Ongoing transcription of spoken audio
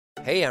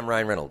Hey, I'm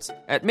Ryan Reynolds.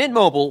 At Mint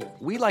Mobile,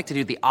 we like to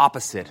do the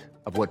opposite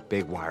of what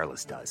Big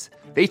Wireless does.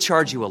 They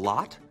charge you a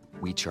lot,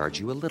 we charge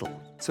you a little.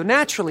 So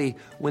naturally,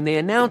 when they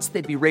announced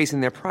they'd be raising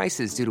their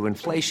prices due to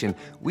inflation,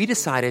 we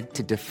decided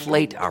to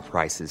deflate our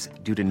prices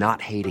due to not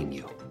hating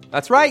you.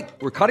 That's right.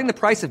 We're cutting the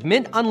price of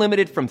Mint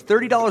Unlimited from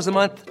 $30 a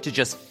month to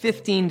just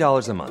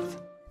 $15 a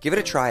month. Give it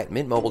a try at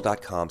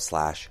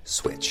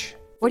mintmobile.com/switch.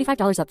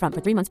 $45 up front for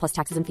 3 months plus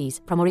taxes and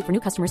fees. Promo rate for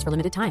new customers for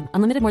limited time.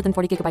 Unlimited more than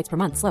 40 gigabytes per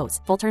month. Slows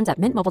full terms at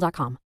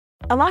mintmobile.com.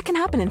 A lot can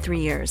happen in 3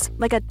 years,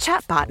 like a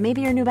chatbot may be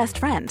your new best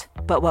friend.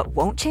 But what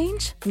won't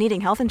change? Needing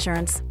health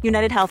insurance.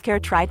 United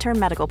Healthcare Tri-Term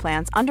Medical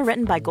Plans,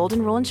 underwritten by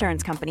Golden Rule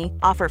Insurance Company,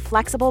 offer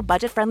flexible,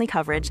 budget-friendly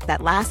coverage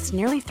that lasts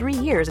nearly 3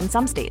 years in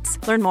some states.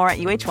 Learn more at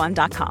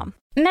uh1.com.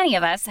 Many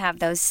of us have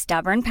those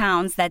stubborn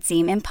pounds that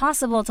seem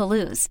impossible to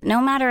lose,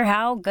 no matter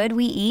how good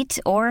we eat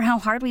or how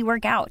hard we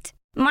work out.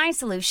 My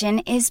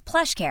solution is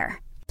PlushCare.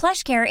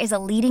 PlushCare is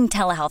a leading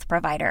telehealth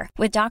provider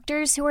with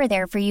doctors who are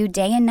there for you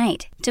day and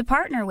night to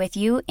partner with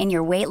you in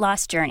your weight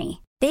loss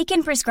journey. They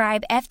can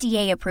prescribe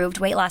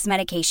FDA-approved weight loss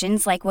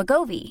medications like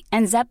Wegovy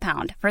and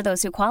Zepbound for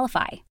those who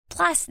qualify.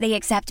 Plus, they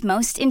accept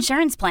most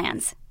insurance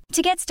plans.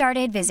 To get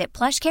started, visit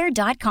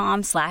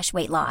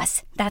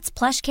plushcare.com/weightloss. That's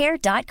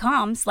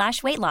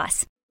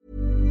plushcare.com/weightloss.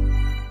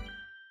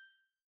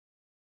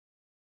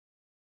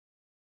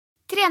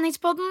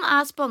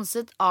 Treningspodden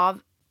sponset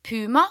av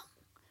Puma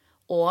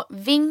og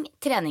Ving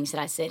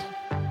treningsreiser.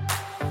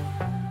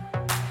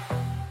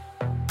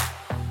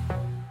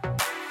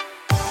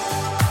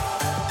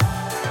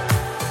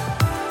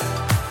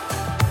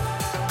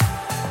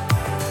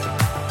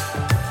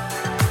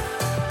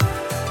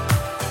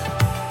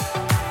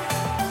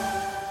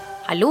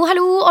 Hallo,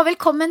 og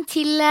velkommen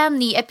til en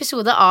ny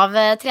episode av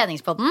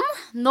Treningspodden.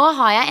 Nå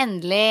har jeg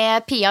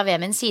endelig Pia ved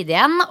min side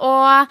igjen,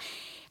 og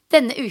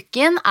denne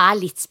uken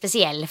litt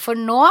spesiell, for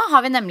nå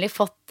har vi nemlig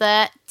fått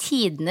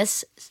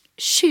tidenes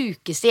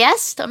sjukeste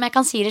gjest, om jeg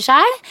kan si det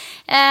selv.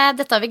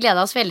 Dette har vi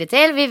gledet oss veldig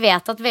til. Vi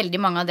vet at veldig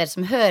mange av dere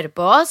som hører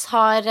på oss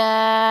har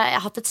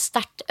hatt et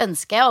sterkt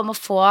ønske om å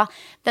få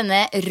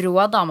denne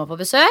rå dama på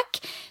besøk.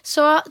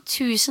 Så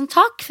tusen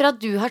takk for at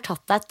du har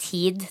tatt deg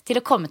tid til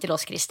å komme til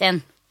oss,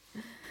 Kristin.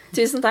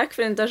 Tusen takk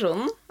for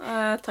invitasjonen.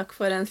 Takk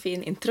for en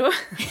fin intro.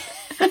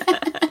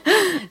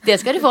 Det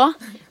skal du få.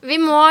 Vi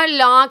må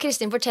la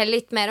Kristin fortelle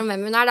litt mer om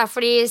hvem hun da,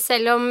 fordi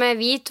selv om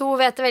vi to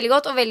vet det veldig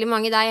godt, og veldig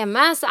mange der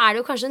hjemme, så det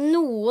jo kanskje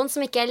noen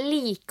som ikke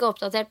like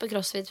oppdatert på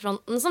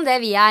CrossFit-fronten som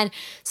det vi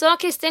Så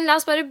Kristin, la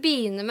oss bare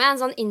begynne med en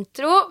sånn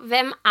intro.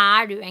 Hvem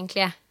du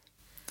egentlig?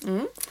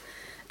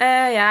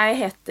 Jeg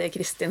heter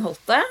Kristin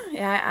Holte.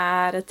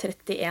 Jeg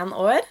 31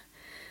 år.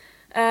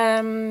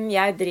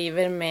 Jeg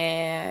driver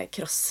med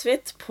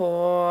CrossFit på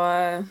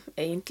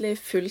egentlig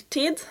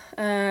fulltid.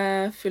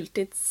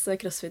 Fulltids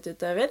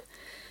CrossFit-utøver.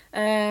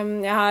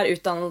 Jeg har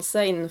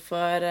utdannelse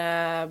innenfor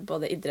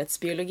både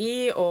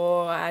idrettsbiologi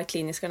og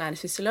klinisk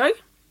ernæringsfysiolog.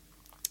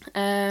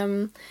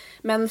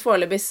 Men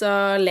foreløpig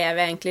så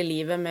lever jeg egentlig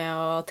livet med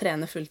å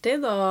trene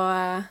fulltid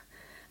og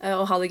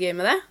ha det gøy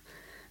med det.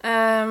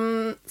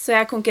 Så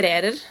jeg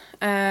konkurrerer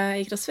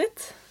i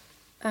CrossFit.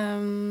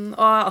 Og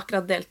har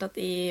akkurat deltatt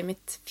i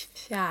mitt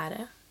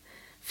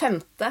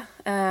femte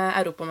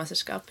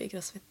europamesterskap i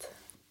CrossFit.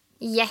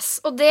 Yes,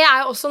 og det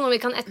jo også noe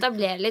vi kan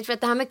etablere litt, for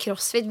dette her med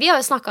CrossFit, vi har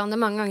jo snakket om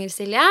det mange ganger,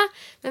 Silje,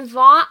 men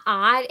hva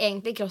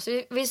egentlig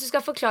CrossFit? Hvis du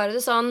skal forklare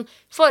det sånn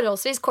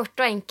forholdsvis kort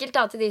og enkelt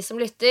da, til de som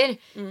lytter,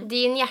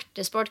 din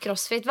hjertesport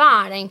CrossFit,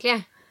 hva det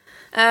egentlig?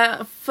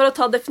 For å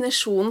ta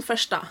definisjonen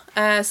først da,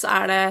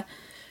 så det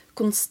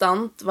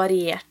konstant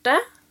varierte,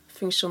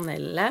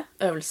 funksjonelle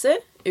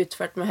øvelser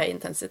utført med høy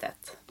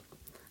intensitet.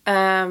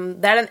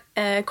 Det den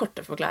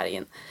korte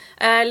forklaringen.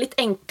 Litt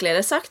enklere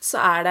sagt så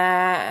det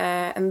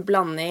en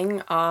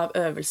blanding av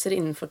øvelser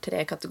innenfor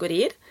 3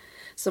 kategorier,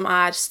 som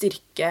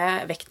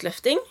styrke,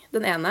 vektløfting,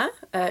 den ene,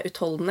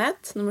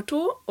 utholdenhet, nummer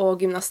 2, og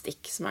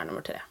gymnastikk, som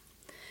nummer 3.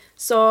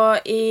 Så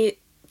i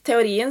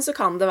teorien så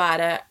kan det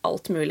være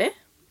alt mulig.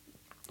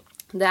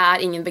 Det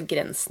ingen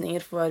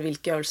begrensninger for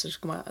hvilke øvelser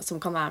som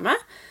kan være med,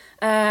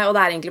 og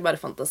det egentlig bare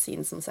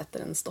fantasien som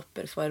setter en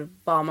stopper for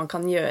hva man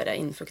kan gjøre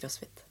innenfor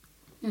CrossFit.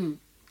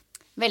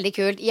 Veldig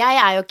kult.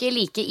 Jeg jo ikke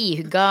like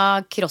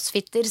ihugga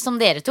crossfitter som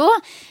dere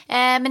to,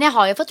 men jeg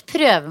har jo fått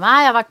prøve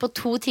meg. Jeg har vært på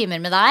 2 timer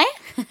med deg.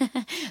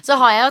 Så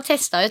har jeg jo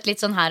testet ut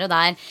litt sånn her og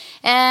der.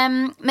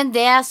 Men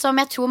det som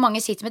jeg tror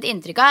mange sitter med et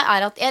inntrykk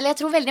av at, eller jeg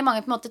tror veldig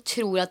mange på en måte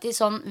tror at de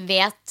sånn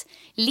vet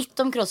litt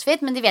om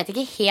crossfit, men de vet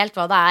ikke helt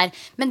hva det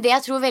Men det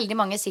jeg tror veldig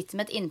mange sitter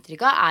med et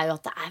inntrykk av jo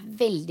at det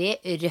veldig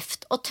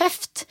røft og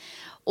tøft.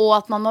 Og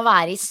at man må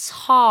være i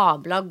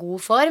sabla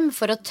god form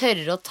for å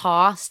tørre å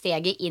ta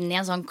steget inn i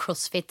en sånn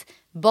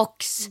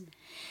CrossFit-boks.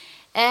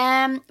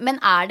 Men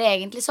det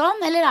egentlig sånn?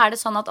 Eller det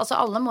sånn at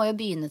alle må jo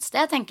begynne et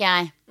sted, tenker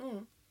jeg?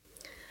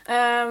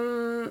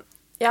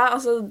 Ja,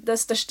 altså det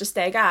største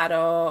steget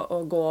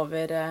å gå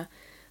over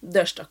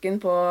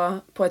dørstokken på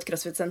et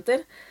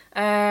CrossFit-senter.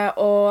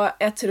 Og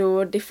jeg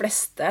tror de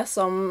fleste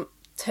som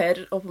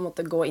tør å på en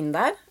måte gå inn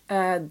der,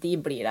 de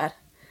blir der.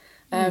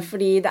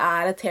 Fordi det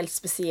et helt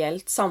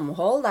spesielt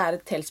samhold, det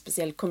et helt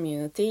spesielt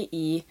community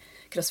i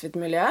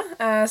CrossFit-miljøet.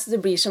 Så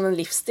det blir som en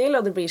livsstil,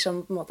 og det blir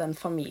som på en måte en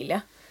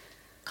familie.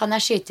 Kan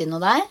jeg skyte inn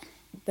noe der?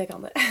 Det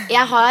kan det.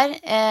 Jeg har,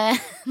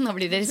 nå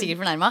blir dere sikkert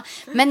fornærmet,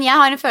 men jeg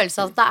har en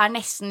følelse av at det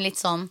nesten litt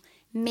sånn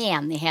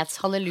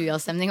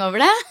menighets-halleluja-stemning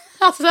over det.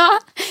 Altså,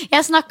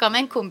 jeg snakket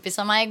med en kompis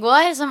av meg i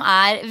går som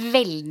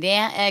veldig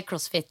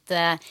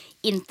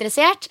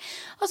CrossFit-interessert.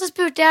 Og så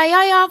spurte jeg,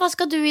 ja, hva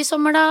skal du i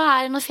sommer da?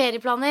 Det noen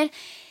ferieplaner?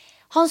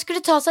 Han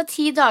skulle ta seg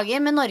 10 dager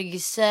med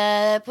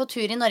på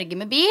tur i Norge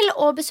med bil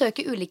og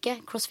besøke ulike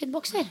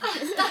CrossFit-bokser.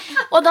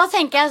 Og da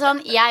tenker jeg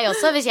sånn, jeg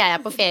også, hvis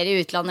jeg på ferie i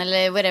utlandet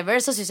eller whatever,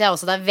 så synes jeg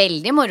også det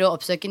veldig moro å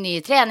oppsøke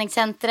nye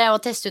treningssentre og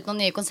teste ut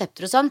noen nye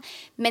konsepter og sånn.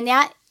 Men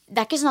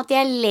det ikke sånn at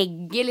jeg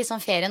legger liksom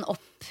ferien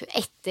opp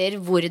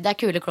etter hvor det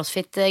kule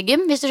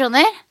CrossFit-gym, hvis du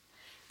skjønner?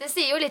 Det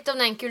sier jo litt om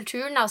den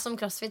kulturen da, som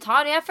CrossFit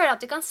har. Og jeg føler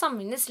at det kan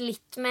sammenlignes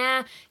litt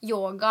med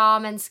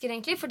yogamennesker,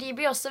 egentlig. For de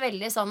blir også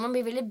veldig sånn, man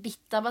blir veldig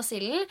bitt av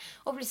basillen,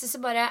 og plutselig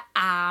så bare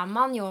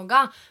man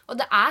yoga.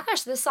 Og det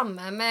kanskje det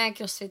samme med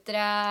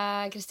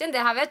crossfittere, Kristin.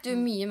 Det her vet du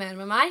mye mer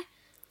med meg.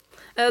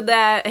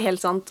 Det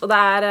helt sant. Og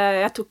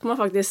jeg tok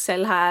meg faktisk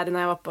selv her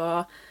når jeg var på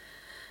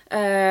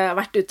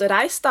vært ute og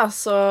reist da,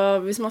 så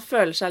hvis man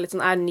føler seg litt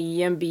sånn ny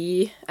i en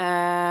by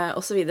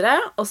og så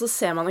videre, og så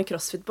ser man en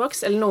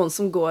CrossFit-boks eller noen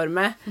som går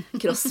med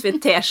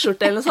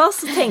CrossFit-t-skjorte eller noe sånt,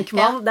 så tenker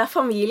man, det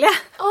familie.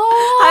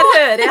 Her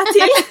hører jeg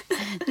til.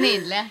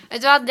 Nydelig.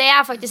 Vet du hva, det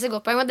faktisk et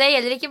godt poeng, og det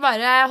gjelder ikke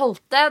bare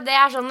Holte.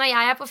 Det sånn når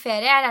jeg på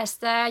ferie, jeg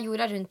reiste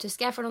jorda rundt,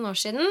 husker jeg, for noen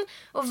år siden,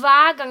 og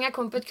hver gang jeg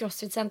kom på et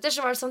CrossFit-senter,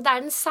 så var det sånn,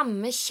 det den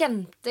samme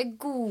kjente,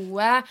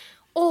 gode,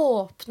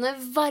 åpne,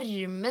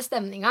 varme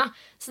stemninga.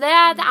 Så det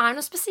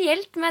noe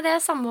spesielt med det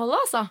samholdet,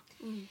 altså.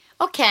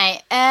 Ok,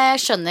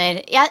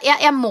 skjønner.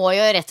 Jeg må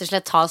jo rett og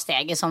slett ta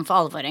steget sånn for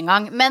alvor en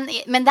gang. Men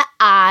det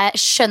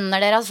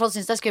skjønner dere at folk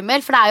synes det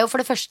skummelt? For det jo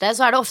for det første,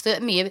 så det ofte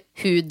mye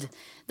hud.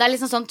 Det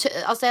liksom sånn,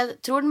 altså jeg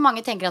tror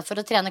mange tenker at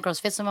for å trene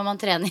CrossFit så må man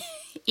trene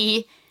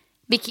i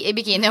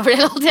bikini over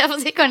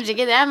det, kanskje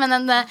ikke det, men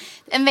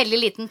en veldig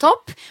liten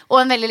topp og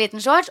en veldig liten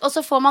shorts, og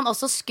så får man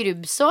også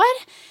skrubbsår,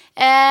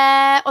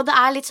 og det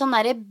litt sånn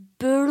der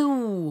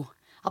blod,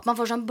 at man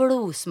får sånn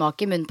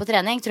blodsmak i munnen på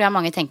trening, tror jeg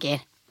mange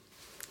tenker.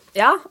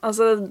 Ja,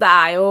 altså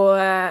det jo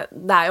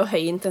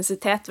høy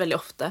intensitet veldig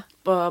ofte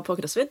på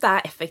CrossFit.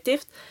 Det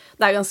effektivt.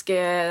 Det ganske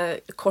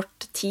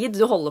kort tid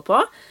du holder på,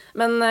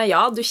 men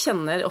ja, du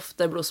kjenner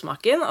ofte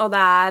blodsmaken, og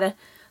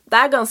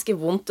det ganske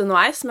vondt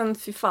underveis, men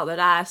fy fader,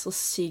 det så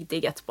sykt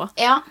digg etterpå.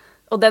 Ja.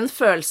 Og den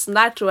følelsen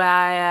der tror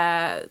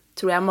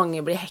jeg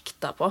mange blir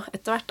hekta på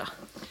etter hvert da.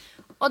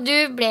 Og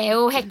du ble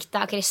jo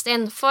hekta,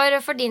 Kristin.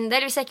 For din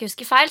del, hvis jeg ikke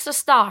husker feil, så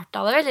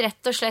startet det vel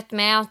rett og slett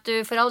med at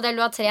du for all del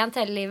du har trent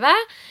hele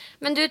livet,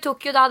 men du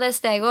tok jo da det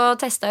steget og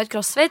testet ut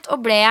CrossFit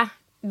og ble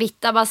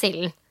bitt av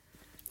basillen.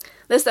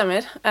 Det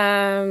stemmer.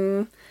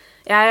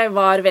 Jeg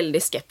var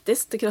veldig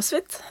skeptisk til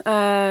CrossFit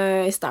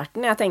i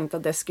starten. Jeg tenkte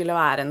at det skulle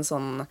være en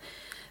sånn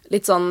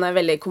litt sånn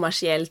veldig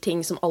kommersiell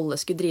ting som alle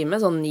skulle drive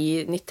med, sånn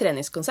nytt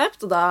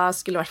treningskonsept, og da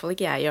skulle i hvert fall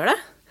ikke jeg gjøre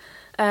det.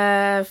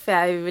 For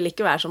jeg vil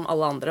ikke være som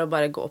alle andre og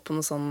bare gå på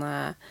noen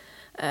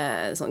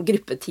sånn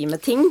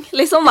gruppetime-ting,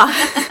 liksom da.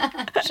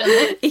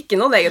 Skjønner. Ikke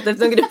noe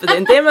negativt om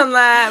gruppeteam,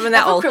 men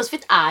for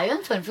CrossFit jo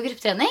en form for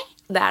gruppetrening.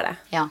 Det det.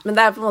 Ja. Men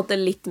det på en måte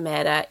litt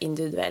mer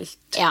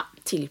individuelt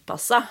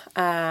tilpasset.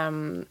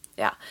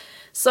 Ja.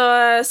 Så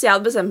jeg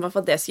hadde bestemt meg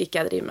for at det skulle ikke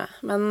jeg drive med.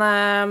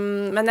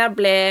 Men jeg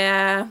ble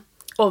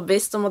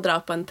overbevist om å dra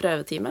på en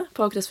prøvetime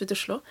på CrossFit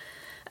Oslo.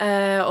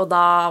 Og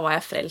da var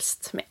jeg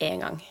frelst med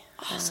en gang.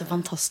 Så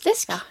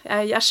fantastisk.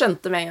 Ja, jeg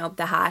skjønte med en gang at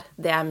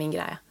det min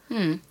greie.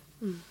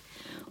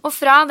 Og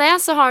fra det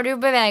så har du jo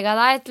beveget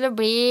deg til å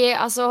bli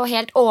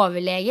helt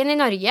overlegen i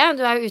Norge.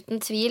 Du jo uten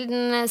tvil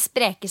den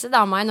sprekeste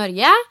dama i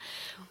Norge.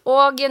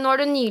 Og nå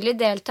har du nylig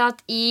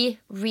deltatt i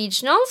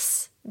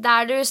Regionals,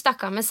 der du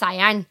stakk av med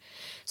seieren.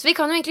 Så vi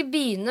kan jo egentlig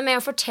begynne med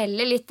å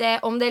fortelle litt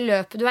om det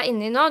løpet du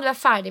inne i nå. Du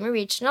ferdig med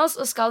Regionals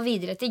og skal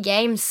videre til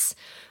Games.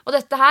 Og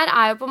dette her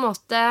jo på en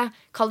måte,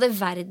 kall det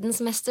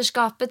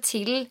verdensmesterskapet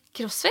til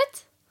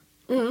CrossFit.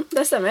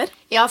 Det stemmer.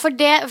 Ja, for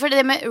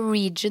det med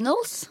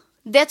Regionals,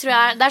 det tror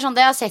jeg, det sånn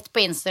det jeg har sett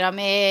på Instagram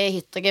i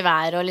hytt og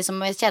gevær, og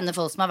liksom kjenner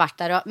folk som har vært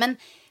der. Men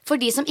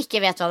for de som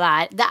ikke vet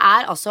hva det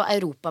altså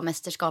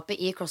Europamesterskapet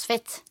i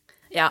CrossFit.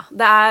 Ja,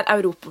 det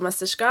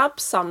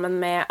Europamesterskap sammen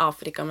med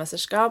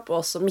Afrikamesterskap,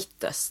 og også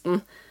Midtøsten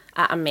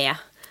med.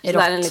 Så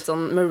det en litt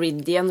sånn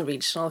Meridian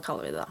Regional,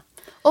 kaller vi det da.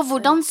 Og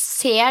hvordan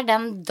ser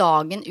den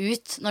dagen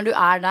ut når du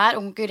der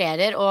og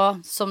konkurrerer,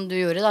 og som du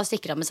gjorde da,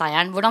 stikker av med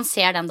seieren? Hvordan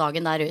ser den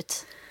dagen der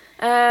ut?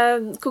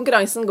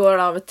 Konkurransen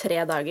går da over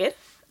 3 dager.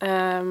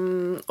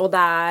 Og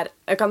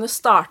jeg kan jo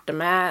starte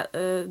med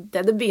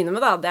det begynner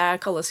med da,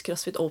 det kalles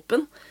CrossFit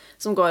Open,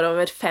 som går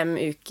over 5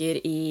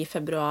 uker i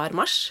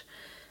februar-mars,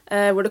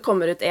 hvor det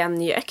kommer ut en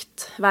ny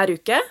økt hver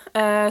uke.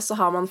 Så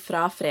har man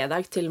fra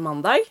fredag til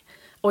mandag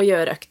og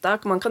gjør økta.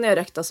 Man kan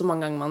gjøre økta så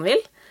mange ganger man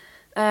vil,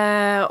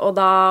 og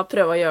da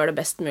prøve å gjøre det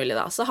best mulig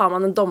da. Så har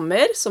man en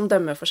dommer som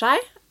dømmer for seg,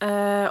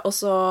 og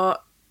så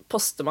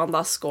poster man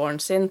da scoren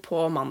sin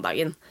på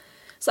mandagen.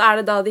 Så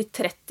er det da de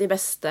 30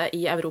 beste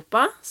i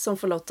Europa som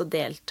får lov til å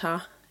delta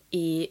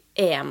i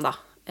EM da,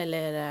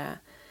 eller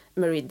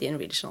Meridian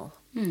Regional.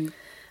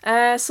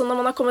 Så når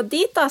man har kommet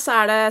dit da, så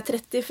er det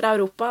 30 fra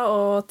Europa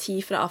og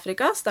 10 fra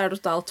Afrika, så det er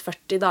totalt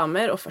 40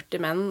 damer og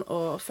 40 menn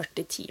og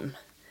 40 team.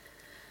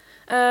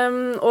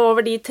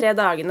 Over de 3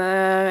 dagene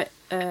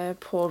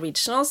på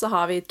Regional så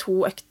har vi 2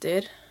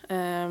 økter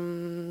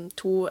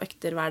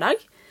hver dag.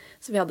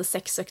 Så vi hadde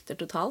 6 økter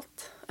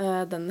totalt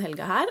den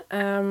helga her.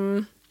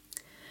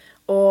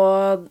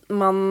 Og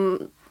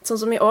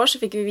sånn som i år så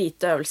fikk vi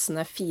vite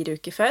øvelsene 4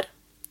 uker før.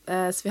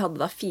 Så vi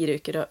hadde da 4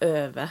 uker å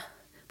øve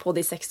på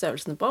de 6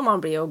 øvelsene på.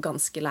 Man blir jo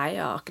ganske lei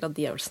av akkurat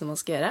de øvelsene man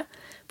skal gjøre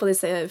på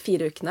disse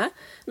 4 ukene.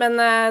 Men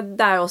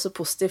det er jo også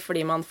positivt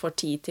fordi man får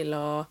tid til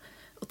å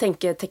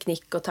tenke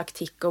teknikk og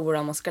taktikk og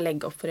hvordan man skal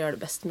legge opp for å gjøre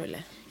det best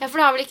mulig. Ja, for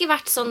det har vel ikke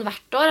vært sånn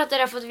hvert år at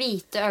dere har fått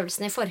vite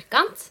øvelsene i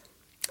forkant?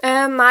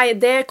 Nei,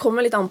 det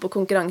kommer litt an på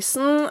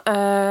konkurransen,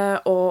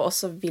 og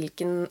også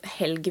hvilken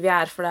helg vi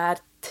er, for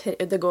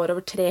det går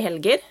over 3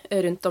 helger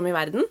rundt om i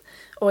verden,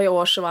 og i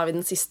år så var vi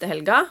den siste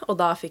helga, og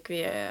da fikk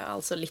vi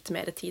altså litt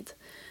mer tid.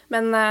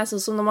 Men sånn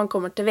som når man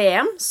kommer til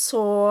VM,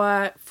 så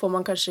får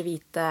man kanskje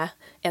vite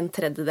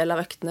 1/3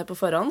 av øktene på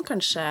forhånd,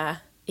 kanskje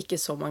ikke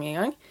så mange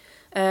engang.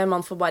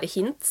 Man får bare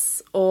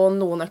hints, og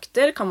noen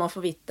økter kan man få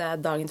vite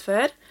dagen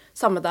før,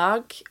 samme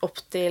dag,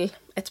 opp til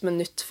 1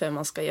 minutt før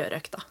man skal gjøre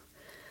økta.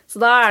 Så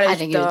da er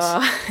det viktig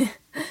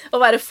å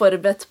være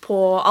forberedt på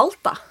alt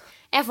da.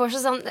 Jeg får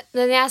sånn,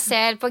 når jeg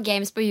ser på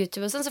games på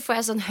YouTube og sånn, så får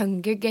jeg sånn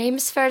Hunger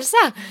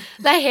Games-følelse.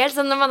 Det er helt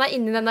sånn når man er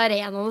inne i den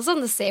arenaen og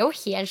sånn, det ser jo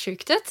helt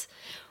sjukt ut.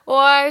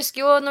 Og jeg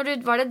husker jo,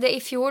 var det i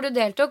fjor du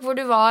deltok, hvor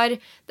det er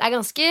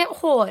ganske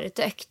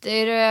hårete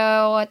økter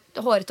og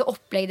et hårete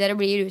opplegg dere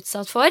blir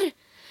utsatt for.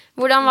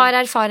 Hvordan var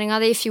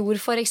erfaringen det i fjor,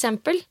 for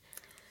eksempel?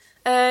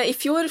 I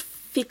fjor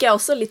fikk jeg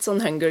også litt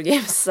sånn Hunger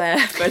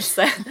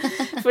Games-følelse.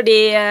 Fordi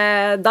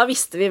da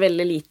visste vi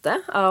veldig lite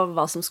av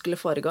hva som skulle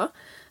foregå.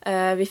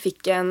 Vi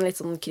fikk en litt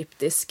sånn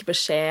kryptisk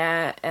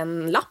beskjed,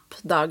 en lapp,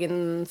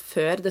 dagen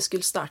før det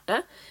skulle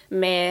starte,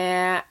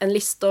 med en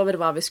liste over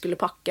hva vi skulle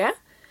pakke,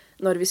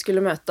 når vi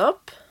skulle møte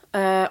opp,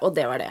 og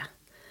det var det.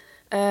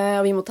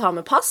 Og vi måtte ha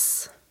med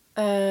pass,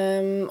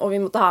 og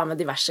vi måtte ha med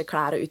diverse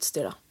klær og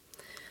utstyr da.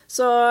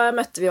 Så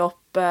møtte vi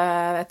opp,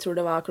 jeg tror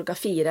det var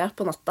 4:00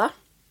 på natta,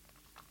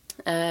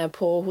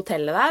 på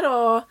hotellet der,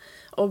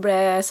 og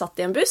ble satt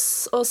i en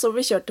buss, og så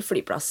ble vi kjørt til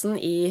flyplassen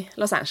i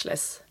Los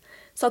Angeles.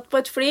 Satt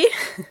på et fly,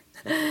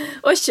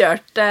 og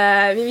kjørte,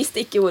 vi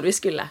visste ikke hvor vi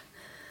skulle.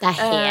 Det er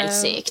helt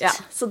sykt. Ja,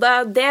 så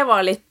det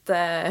var litt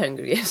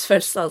Hunger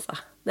Games-følelse, altså.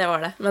 Det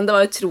var det, men det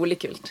var utrolig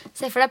kult.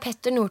 Se for deg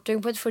Petter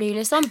Northug på et fly,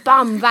 liksom.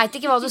 Bam, vet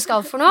ikke hva du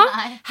skal for noe.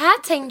 Hæ,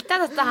 tenk deg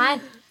dette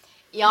her.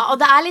 Ja, og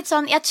det er litt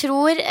sånn, jeg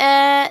tror,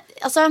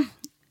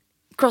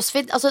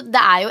 CrossFit,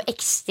 det er jo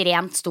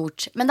ekstremt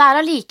stort. Men det er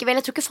allikevel,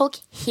 jeg tror ikke folk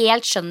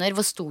helt skjønner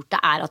hvor stort det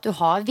er at du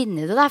har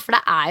vunnet det der. For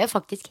det er jo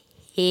faktisk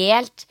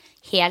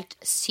helt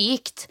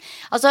sykt.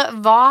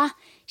 Hva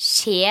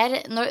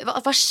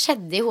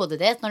skjedde i hodet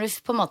ditt når du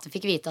på en måte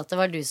fikk vite at det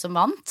var du som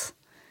vant?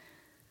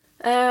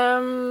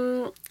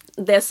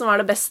 Det som var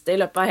det beste i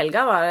løpet av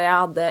helga var at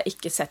jeg hadde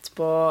ikke sett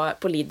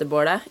på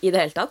leaderboardet i det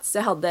hele tatt. Så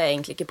jeg hadde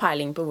egentlig ikke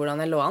peiling på hvordan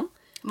jeg lå an.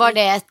 Var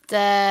det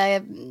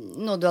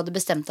noe du hadde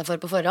bestemt deg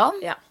for på forhånd?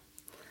 Ja.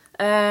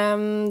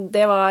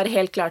 Det var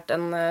helt klart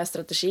en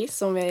strategi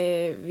som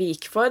vi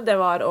gikk for. Det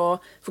var å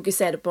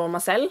fokusere på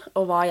meg selv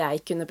og hva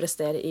jeg kunne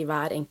prestere i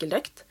hver enkelt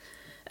økt.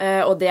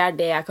 Og det er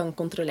det jeg kan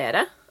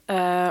kontrollere.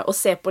 Å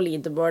se på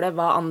leaderboardet,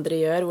 hva andre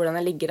gjør, hvordan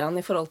jeg ligger an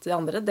i forhold til de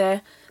andre,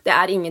 det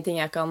er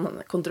ingenting jeg kan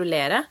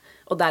kontrollere,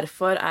 og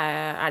derfor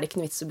er det ikke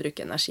noe vits å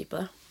bruke energi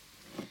på det.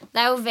 Det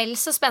er jo vel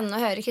så spennende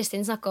å høre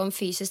Kristin snakke om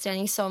fysisk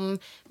trening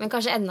men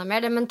kanskje enda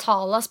mer det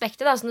mentale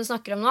aspektet da, som du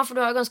snakker om nå, for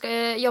du har jo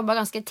jobbet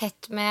ganske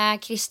tett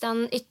med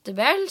Christian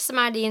Ytterbøl,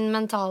 som er din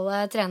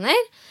mentale trener.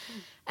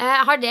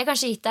 Har det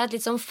kanskje gitt deg et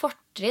litt sånn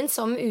fortrinn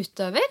som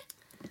utøver?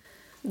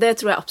 Det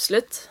tror jeg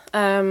absolutt.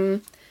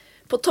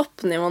 På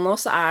toppnivå nå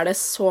så er det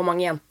så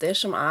mange jenter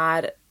som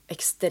er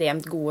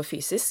ekstremt gode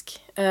fysisk.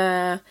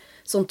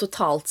 Sånn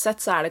totalt sett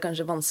så er det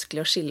kanskje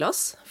vanskelig å skille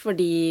oss,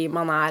 fordi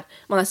man er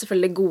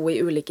selvfølgelig gode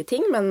i ulike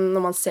ting, men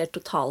når man ser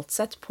totalt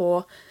sett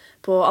på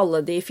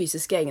alle de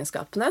fysiske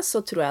egenskapene,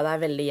 så tror jeg det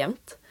er veldig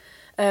jevnt.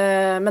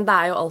 Men det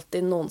er jo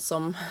alltid noen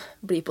som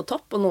blir på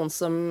topp, og noen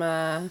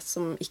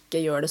som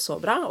ikke gjør det så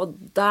bra, og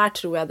der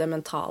tror jeg det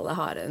mentale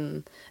har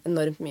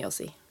enormt mye å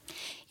si.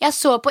 Jeg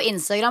så på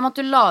Instagram at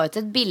du la ut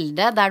et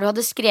bilde der du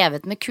hadde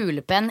skrevet med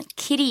kulepenn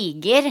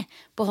 'kriger'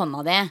 på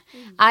hånda di.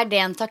 Er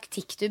det en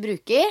taktikk du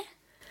bruker?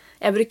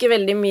 Jeg bruker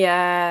veldig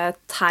mye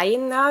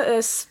tegn,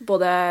 ja.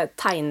 Både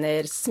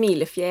tegner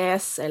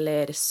smilefjes,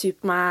 eller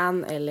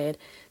Superman, eller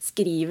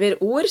skriver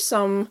ord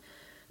som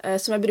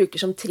jeg bruker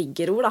som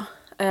triggerord da,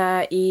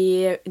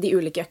 i de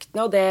ulike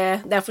øktene. Og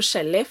det er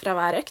forskjellig fra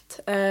hver økt,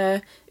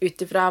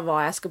 ut ifra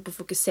hva jeg skal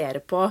fokusere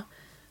på,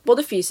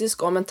 både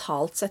fysisk og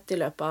mentalt sett i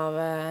løpet av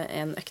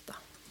en økt da.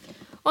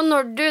 Og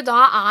når du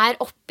da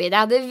oppi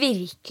det, det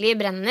virkelig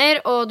brenner,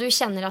 og du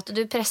kjenner at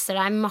du presser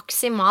deg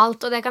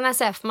maksimalt, og det kan jeg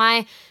se for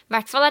meg, i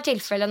hvert fall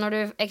tilfellet når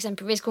du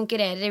eksempelvis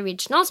konkurrerer i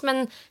regionals,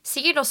 men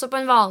sikkert også på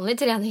en vanlig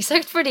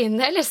treningsøkt for din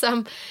del,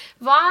 liksom.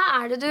 Hva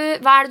er det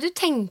du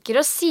tenker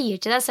og sier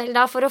til deg selv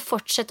da, for å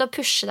fortsette å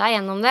pushe deg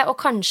gjennom det,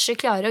 og kanskje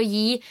klare å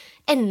gi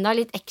enda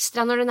litt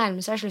ekstra når det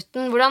nærmer seg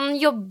slutten? Hvordan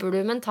jobber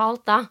du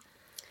mentalt da?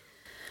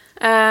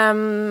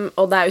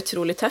 Og det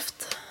utrolig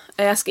tøft.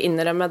 Jeg skal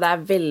innrømme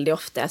det veldig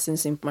ofte jeg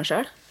synes synd på meg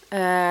selv.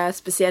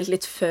 Spesielt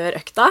litt før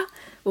økta,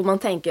 hvor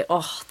man tenker,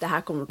 det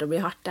her kommer til å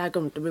bli hardt, det her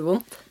kommer til å bli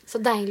vondt. Så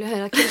deilig å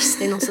høre at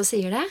Kristin også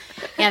sier det.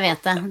 Jeg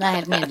vet det, det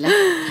helt nydelig.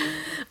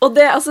 Og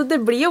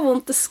det blir jo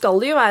vondt, det skal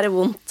jo være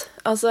vondt.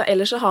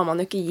 Ellers så har man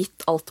jo ikke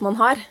gitt alt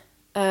man har.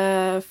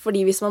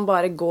 Fordi hvis man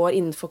bare går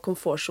innenfor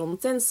komfortzonen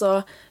sin,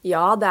 så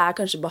ja, det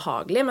kanskje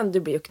behagelig, men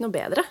det blir jo ikke noe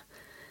bedre.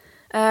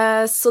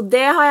 Så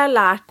det har jeg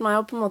lært meg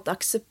å på en måte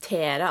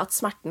akseptere at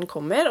smerten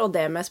kommer, og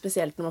det med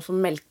spesielt når man får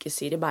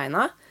melkesyre i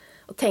beina,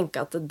 og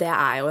tenke at det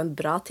jo en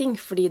bra ting,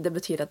 fordi det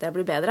betyr at jeg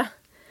blir bedre.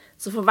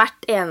 Så for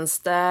hvert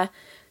eneste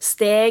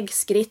steg,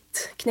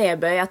 skritt,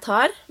 knebøy jeg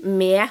tar,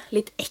 med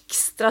litt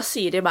ekstra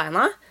syre i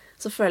beina,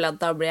 så føler jeg at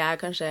da blir jeg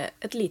kanskje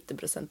et lite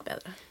prosent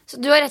bedre. Så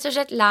du har rett og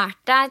slett lært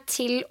deg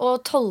til å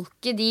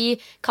tolke de,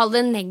 kall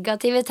det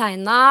negative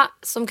tegna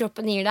som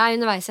kroppen gir deg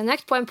underveis i en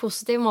økt på en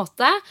positiv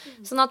måte,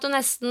 sånn at du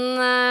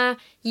nesten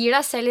gir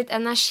deg selv litt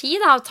energi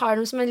da, og tar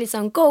dem som en litt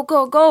sånn go,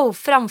 go, go,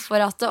 framfor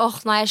at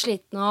nå er jeg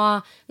sliten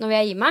og nå vil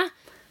jeg gi meg.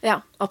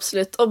 Ja,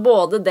 absolutt. Og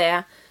både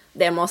det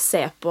med å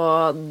se på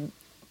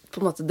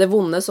en måte det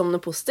vonde som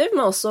noe positivt,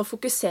 men også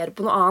fokusere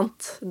på noe annet.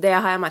 Det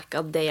har jeg merket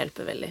at det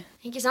hjelper veldig.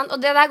 Ikke sant? Og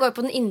det der går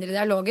på den indre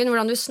dialogen,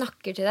 hvordan du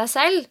snakker til deg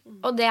selv,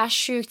 og det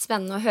sjukt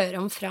spennende å høre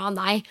om fra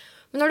deg.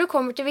 Men når du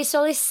kommer til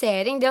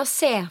visualisering, det å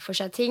se for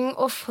seg ting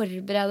og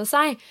forberede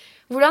seg,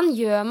 hvordan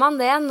gjør man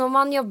det når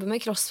man jobber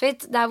med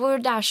CrossFit, der hvor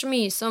det så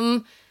mye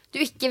som du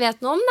ikke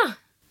vet noe om, da?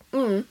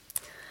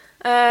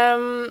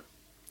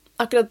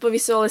 Akkurat på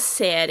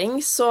visualisering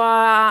så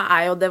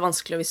jo det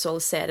vanskelig å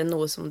visualisere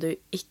noe som du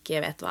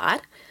ikke vet hva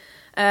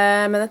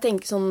men jeg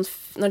tenker sånn,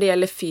 når det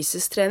gjelder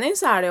fysisk trening,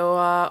 så det jo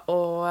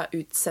å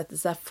utsette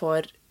seg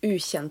for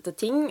ukjente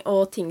ting,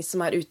 og ting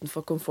som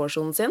utenfor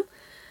komfortzonen sin.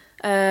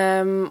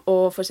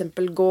 Og for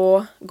eksempel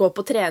gå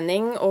på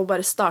trening, og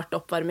bare starte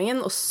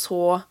oppvarmingen, og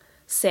så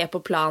se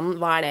på planen,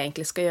 hva det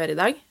egentlig skal gjøre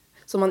i dag,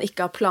 så man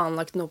ikke har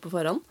planlagt noe på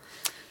forhånd.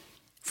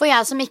 For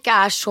jeg som ikke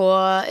så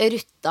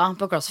rutta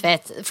på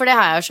CrossFit, for det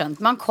har jeg jo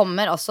skjønt, man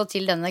kommer også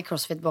til denne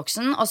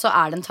CrossFit-boksen, og så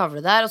det en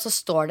tavle der, og så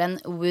står det en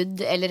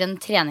wood, eller en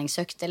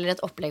treningsøkt, eller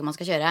et opplegg man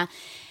skal kjøre.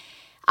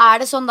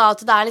 Det sånn da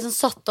at det liksom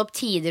satt opp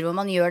tider hvor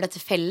man gjør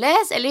dette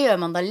felles, eller gjør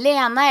man det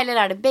alene,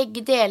 eller det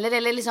begge deler,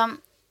 eller liksom,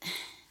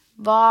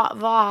 hva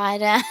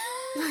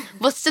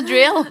what's the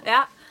drill?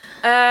 Ja,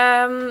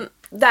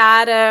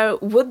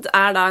 wood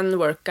da en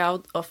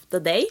workout of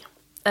the day.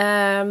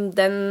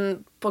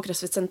 På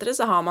CrossFit-senteret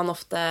så har man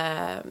ofte,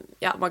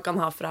 man kan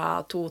ha fra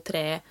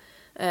 2-3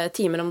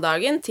 timer om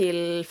dagen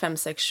til 5,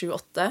 6, 7,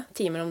 8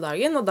 timer om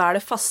dagen, og da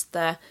det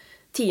faste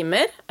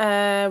timer,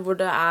 hvor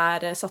det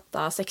satt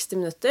av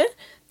 60 minutter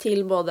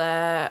til både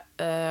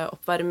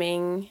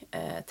oppvarming,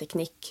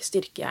 teknikk,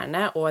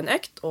 styrkehjerne og en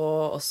økt,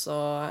 og også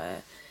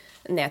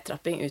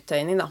nedtrapping,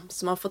 uttøyning da,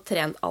 så man får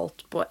trent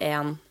alt på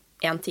en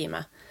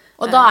time.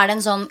 Og da det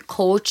en sånn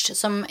coach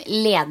som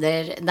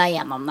leder deg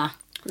gjennom det?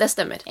 Det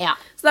stemmer. Ja.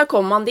 Så da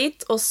kommer man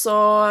dit, og så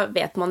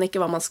vet man ikke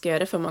hva man skal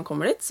gjøre før man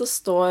kommer dit. Så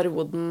står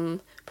wooden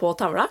på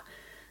tavla,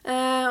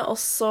 og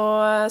så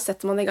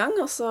setter man i gang,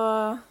 og så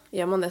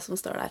gjør man det som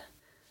står der.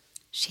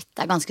 Shit,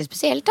 det ganske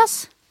spesielt,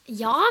 ass.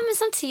 Ja, men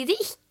samtidig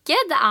ikke. Det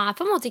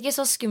på en måte ikke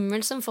så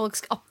skummelt som folk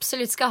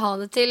absolutt skal ha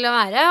det til å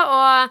være.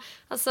 Og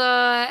altså,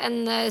 en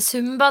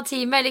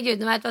Zumba-time, eller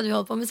gudene vet hva du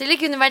holder på med, Silje,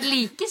 kunne vært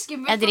like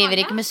skummelt. Jeg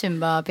driver ikke med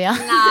Zumba, Pia.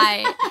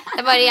 Nei,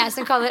 det bare jeg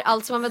som kaller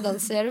alt som har med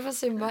dans å gjøre for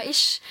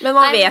Zumba-ish. Men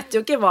man vet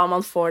jo ikke hva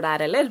man får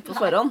der heller, på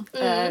forhånd.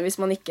 Hvis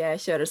man ikke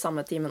kjører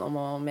samme timen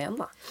om og om igjen,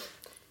 da.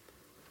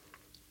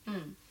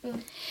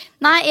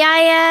 Nei,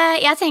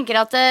 jeg tenker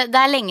at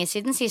det lenge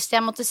siden sist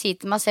jeg måtte si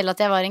til meg selv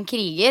at jeg var en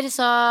kriger,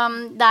 så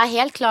det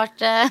helt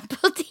klart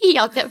på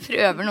tide at jeg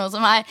prøver noe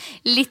som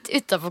litt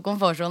utenfor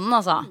komfortzonen,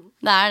 altså.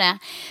 Det det.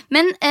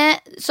 Men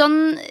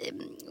sånn,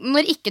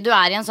 når ikke du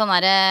i en sånn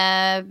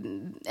der,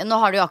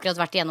 nå har du jo akkurat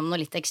vært igjennom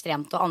noe litt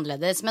ekstremt og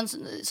annerledes, men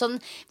sånn,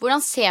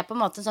 hvordan ser på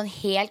en måte en sånn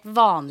helt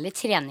vanlig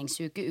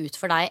treningsuke ut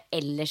for deg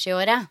ellers i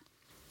året?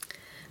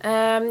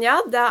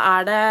 Ja,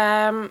 da det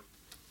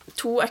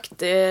 2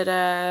 økter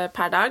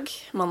per dag,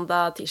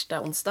 mandag,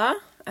 tirsdag, onsdag.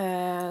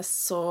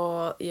 Så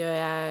gjør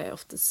jeg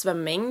ofte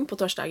svømming på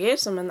torsdager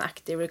som en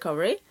active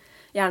recovery.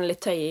 Gjerne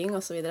litt tøying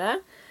og så videre.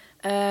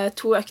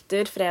 2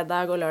 økter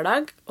fredag og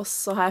lørdag, og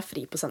så har jeg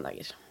fri på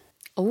søndager.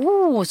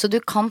 Så du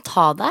kan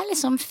ta deg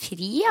liksom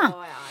fri, ja.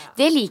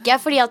 Det liker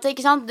jeg, fordi at,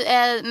 ikke sant,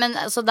 men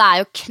altså, det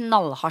jo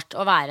knallhardt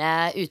å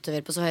være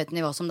utøver på så høyt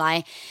nivå som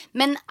deg.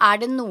 Men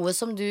det noe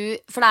som du,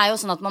 for det jo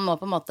sånn at man må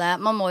på en måte,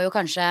 man må jo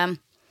kanskje,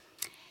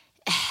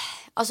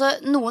 Altså,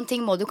 noen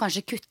ting må du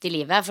kanskje kutte I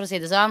livet, for å si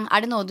det sånn.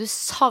 Det noe du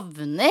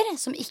savner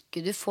som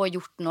ikke du får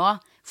gjort nå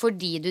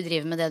fordi du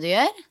driver med det du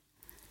gjør?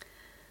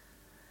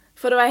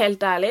 For å være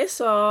helt ærlig,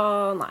 så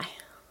nei.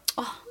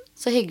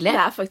 Så hyggelig.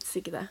 Det faktisk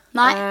ikke det.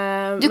 Nei,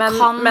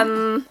 Men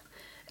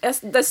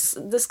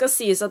det skal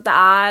sies at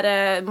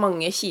det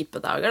mange kjipe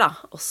dager da,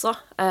 også.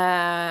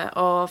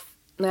 Og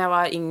når jeg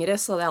var yngre,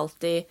 så hadde jeg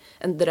alltid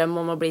en drøm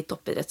om å bli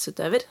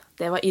toppidrettsutøver.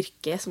 Det var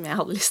yrket som jeg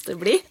hadde lyst til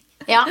å bli.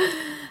 Ja.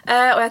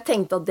 Og jeg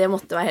tenkte at det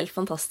måtte være helt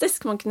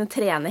fantastisk. Man kunne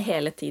trene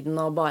hele tiden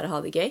og bare ha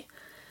det gøy.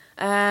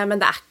 Men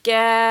det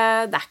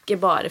ikke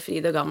bare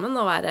fryd og gammen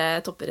å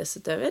være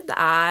toppidrettsutøver.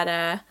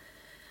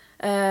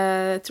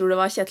 Jeg tror det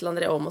var Kjetil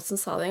André Aamodt som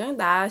sa det en gang.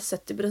 Det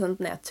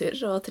 70%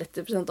 nedturer og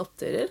 30%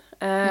 oppturer.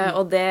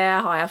 Og det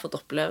har jeg fått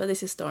oppleve de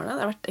siste årene.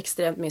 Det har vært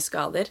ekstremt mye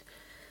skader.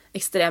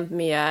 Ekstremt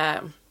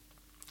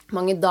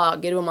mange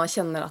dager hvor man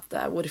kjenner at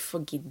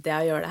hvorfor gidder jeg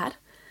å gjøre det her?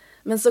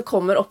 Men så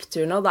kommer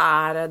oppturene, og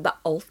da det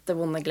alt det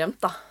vonde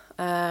glemt, da.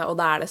 Og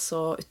da det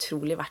så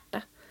utrolig verdt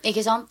det.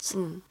 Ikke sant?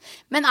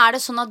 Men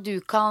det sånn at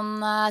du kan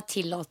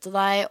tillate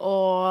deg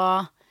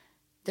å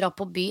dra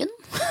på byen?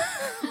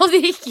 Og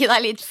drikke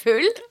deg litt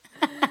full?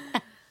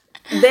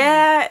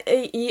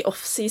 I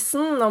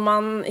off-season, når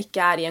man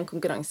ikke I en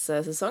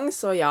konkurransesesong,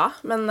 så ja.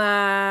 Men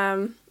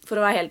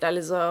for å være helt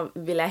ærlig, så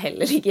vil jeg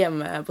heller ligge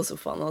hjemme på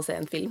sofaen og se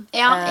en film.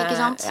 Ja, ikke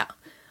sant? Ja.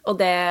 Og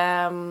det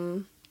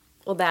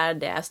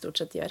det jeg stort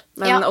sett gjør.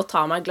 Men å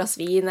ta meg et glass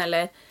vin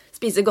eller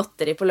spise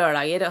godteri på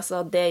lørdager,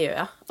 altså det gjør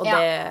jeg. Og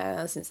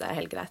det synes jeg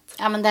helt greit.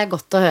 Ja, men det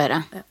godt å høre.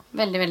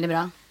 Veldig, veldig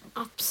bra.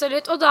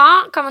 Absolutt, og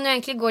da kan man jo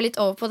egentlig gå litt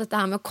over på dette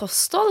her med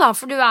kosthold da,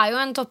 for du jo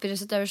en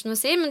toppidrettsutøver som du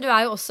sier, men du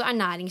jo også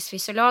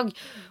ernæringsfysiolog,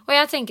 og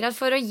jeg tenker at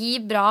for å gi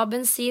bra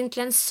bensin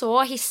til en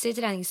så hissig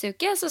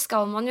treningsuke, så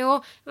skal man jo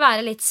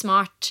være litt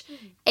smart.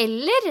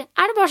 Eller det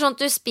bare sånn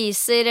at du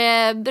spiser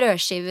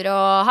brødskiver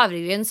og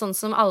havregryn sånn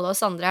som alle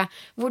oss andre?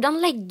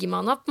 Hvordan legger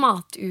man opp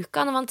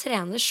matuka når man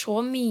trener så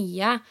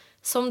mye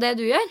som det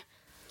du gjør?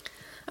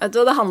 Vet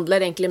du, det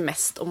handler egentlig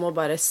mest om å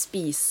bare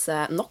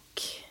spise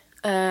nok.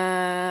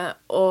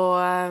 Og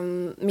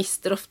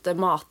mister ofte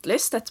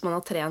matlyst etter man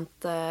har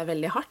trent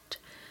veldig hardt.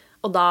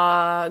 Og da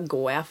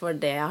går jeg for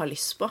det jeg har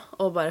lyst på,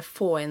 og bare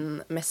få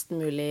inn mest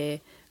mulig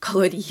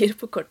kalorier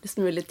på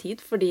kortest mulig tid,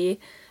 fordi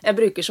jeg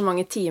bruker så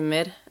mange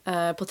timer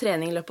på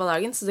trening I løpet av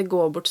dagen, så det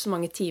går bort så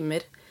mange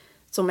timer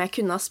som jeg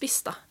kunne ha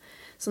spist da.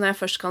 Så når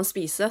jeg først kan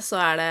spise, så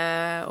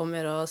det om å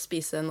gjøre å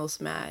spise noe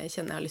som jeg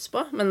kjenner jeg har lyst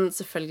på, men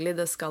selvfølgelig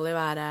det skal jo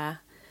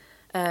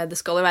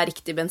være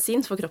riktig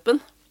bensin for kroppen.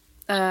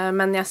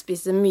 Men jeg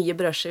spiser mye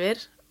brødskiver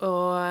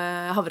og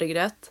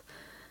havregrøt,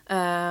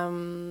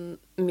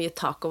 mye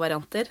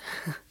taco-varianter.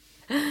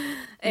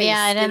 Vi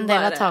en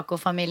del av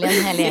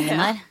taco-familien, hele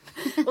gjengen her.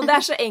 Og det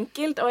så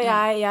enkelt, og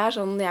jeg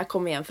sånn, når jeg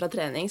kommer hjem fra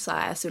trening, så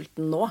jeg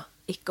sulten nå,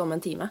 ikke om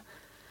en time.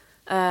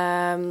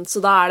 Så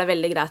da det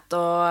veldig greit å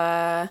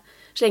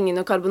slenge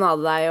noe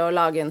karbonadedeig og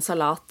lage en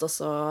salat, og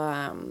så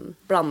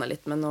blande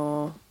litt med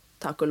noe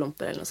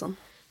taco-lomper eller noe sånt.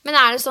 Men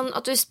det sånn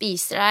at du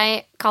spiser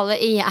deg, kalle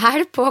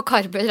ihjel på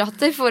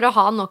karbohydrater for å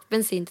ha nok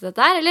bensin til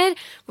dette her? Eller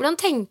hvordan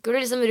tenker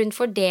du liksom rundt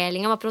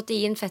fordeling av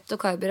protein, fett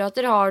og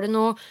karbohydrater? Har du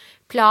noe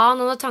plan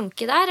og noe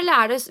tanke der?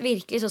 Eller det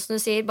virkelig sånn som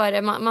du sier,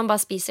 man bare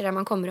spiser det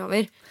man kommer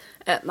over?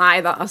 Nei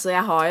da, altså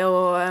jeg har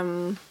jo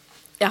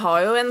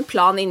en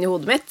plan inni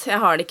hodet mitt. Jeg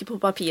har det ikke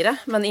på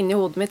papiret, men inni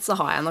hodet mitt så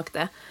har jeg nok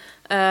det.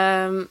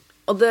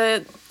 Og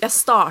jeg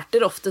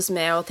starter oftest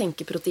med å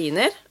tenke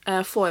proteiner.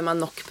 Få I meg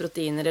nok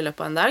proteiner I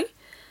løpet av en dag.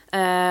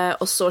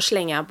 Og så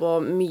slenger jeg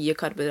på mye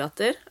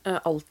karbohydrater.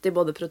 Alltid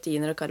både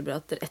proteiner og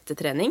karbohydrater etter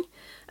trening.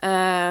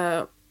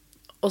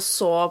 Og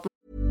så...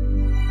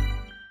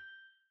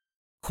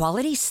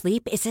 Quality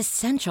sleep is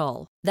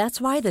essential. That's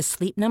why the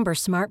Sleep Number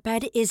Smart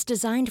Bed is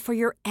designed for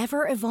your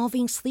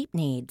ever-evolving sleep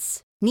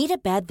needs. Need a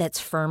bed that's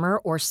firmer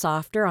or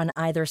softer on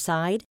either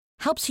side?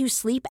 Helps you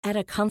sleep at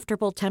a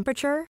comfortable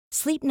temperature?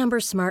 Sleep Number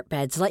Smart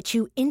Beds let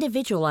you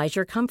individualize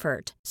your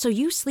comfort, so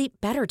you sleep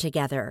better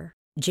together.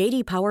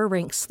 J.D. Power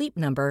ranks Sleep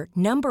Number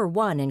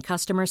 #1 in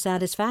customer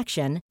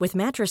satisfaction with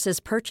mattresses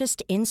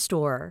purchased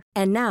in-store.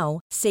 And now,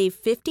 save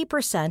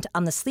 50%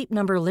 on the Sleep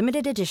Number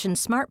Limited Edition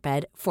Smart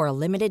Bed for a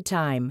limited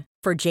time.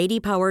 For J.D.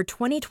 Power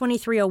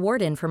 2023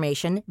 award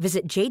information,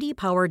 visit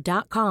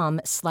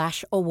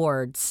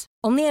jdpower.com/awards.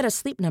 Only at a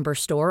Sleep Number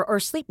store or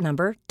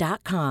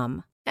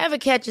sleepnumber.com. Ever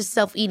catch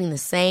yourself eating the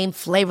same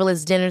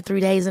flavorless dinner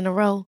 3 days in a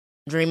row?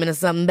 Dreaming of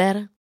something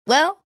better?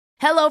 Well,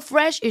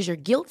 HelloFresh is your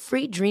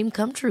guilt-free dream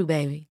come true,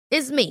 baby.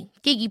 It's me,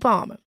 Keke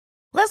Palmer.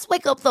 Let's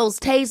wake up those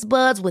taste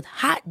buds with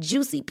hot,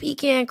 juicy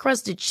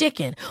pecan-crusted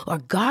chicken or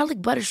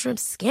garlic butter shrimp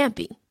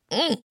scampi.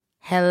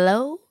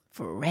 Hello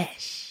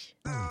Fresh.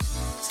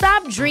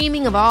 Stop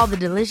dreaming of all the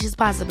delicious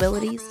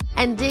possibilities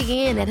and dig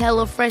in at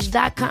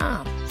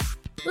HelloFresh.com.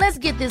 Let's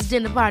get this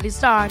dinner party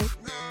started.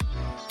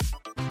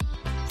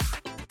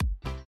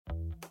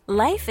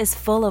 Life is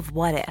full of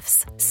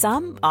what-ifs.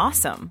 Some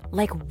awesome,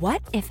 like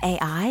what if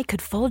AI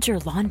could fold your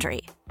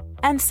laundry?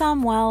 And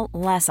some, well,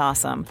 less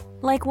awesome.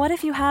 Like what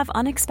if you have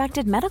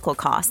unexpected medical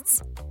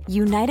costs?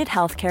 United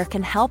Healthcare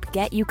can help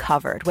get you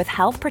covered with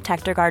Health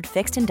Protector Guard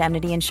fixed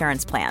indemnity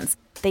insurance plans.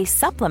 They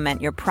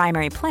supplement your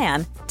primary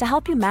plan to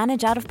help you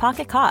manage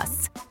out-of-pocket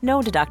costs.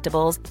 No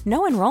deductibles,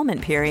 no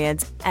enrollment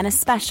periods, and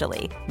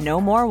especially no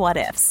more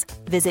what-ifs.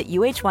 Visit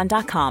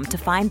uh1.com to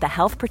find the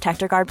Health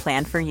Protector Guard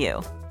plan for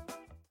you.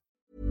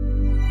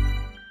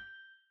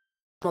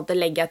 På en måte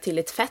legger jeg til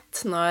litt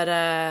fett når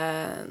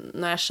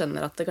jeg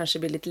skjønner at det kanskje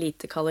blir litt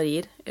lite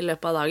kalorier I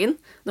løpet av dagen.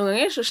 Noen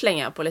ganger så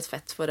slenger jeg på litt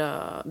fett for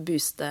å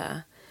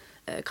booste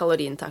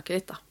kaloriinntaket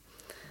litt da.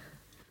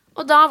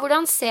 Og da,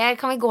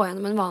 kan vi gå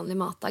gjennom en vanlig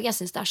matdag? Jeg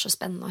synes det så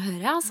spennende å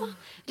høre, altså.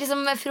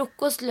 Liksom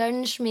frokost,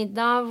 lunsj,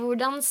 middag,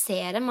 hvordan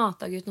ser en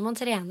matdag ut når man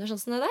trener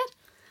sånn som det der?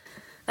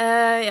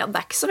 Ja,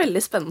 det ikke så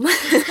veldig spennende.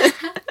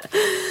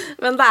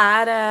 Men det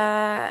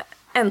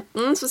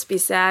enten så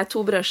spiser jeg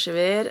 2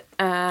 brødskiver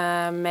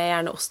med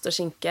gjerne ost og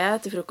skinke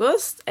til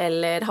frokost,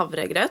 eller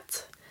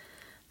havregrøt,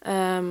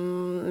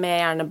 med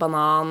gjerne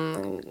banan,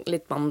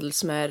 litt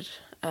mandelsmør,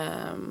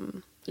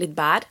 litt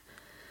bær,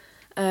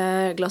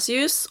 glass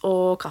juice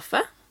og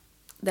kaffe.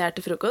 Det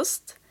til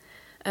frokost.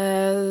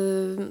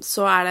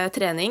 Så det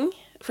trening,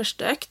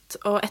 første økt,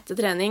 og etter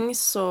trening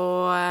så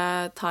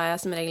tar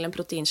jeg som regel en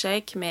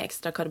proteinshake med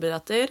ekstra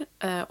karbohydrater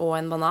og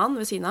en banan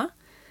ved siden av.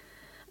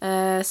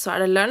 Så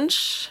det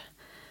lunsj,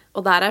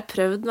 og der har jeg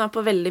prøvd meg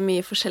på veldig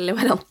mye forskjellige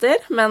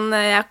varianter, men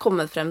jeg har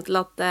kommet frem til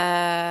at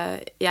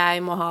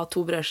jeg må ha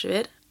 2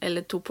 brødskiver,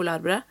 eller 2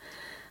 polarbrød,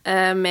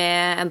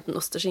 med enten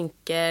ost og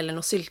skinke, eller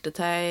noe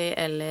syltetøy,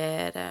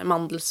 eller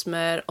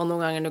mandelsmør, og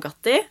noen ganger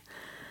Nugatti.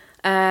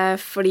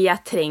 Fordi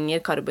jeg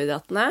trenger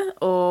karbohydratene,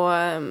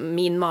 og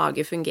min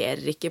mage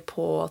fungerer ikke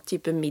på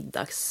type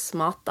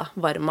middagsmat, da,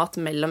 varmmat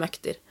mellom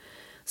økter.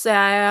 Så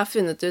jeg har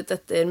funnet ut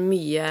etter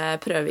mye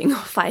prøving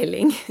og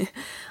feiling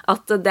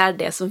at det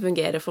det som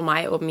fungerer for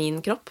meg og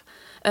min kropp,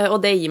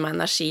 og det gir meg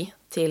energi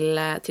til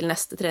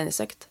neste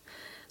treningsøkt.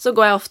 Så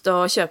går jeg ofte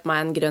og kjøper meg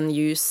en grønn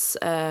juice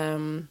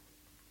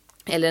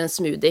eller en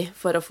smoothie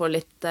for å få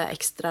litt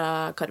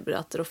ekstra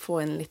karbohydrater og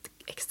få inn litt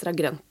ekstra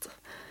grønt.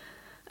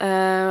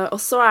 Og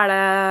så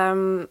det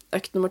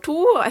økt nummer 2,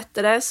 og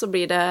etter det så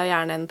blir det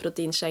gjerne en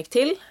proteinshake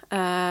til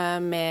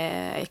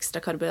med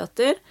ekstra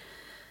karbohydrater.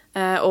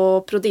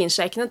 Og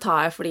proteinshakene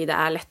tar jeg fordi det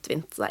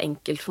lettvint, det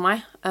enkelt for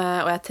meg,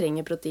 og jeg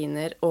trenger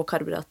proteiner og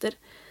karbohydrater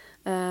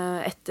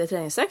etter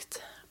treningsøkt.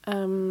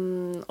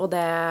 Og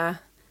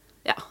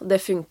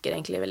det funker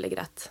egentlig veldig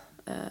greit.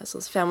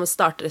 Så jeg må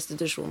starte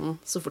restitusjonen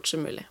så fort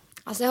som mulig.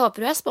 Altså, jeg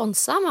håper du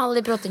sponset med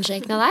alle de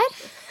proteinshakene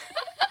der.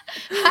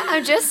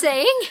 I'm just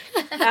saying.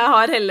 Jeg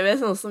har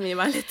heldigvis noe som gir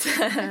meg litt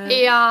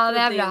ja,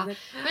 det bra.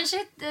 Men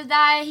shit,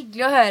 det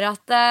hyggelig å høre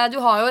at du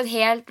har jo et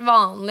helt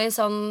vanlig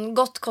sånn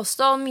godt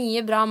kosthold,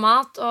 mye bra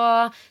mat,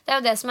 og det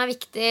jo det som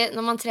viktig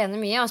når man trener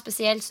mye, og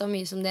spesielt så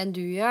mye som det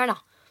du gjør, da.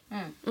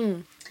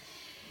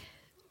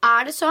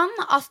 Det sånn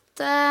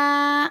at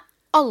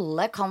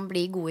alle kan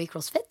bli gode I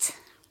CrossFit?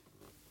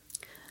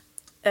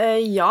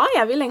 Ja,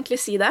 jeg vil egentlig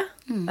si det.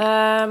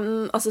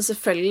 Altså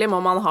selvfølgelig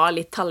må man ha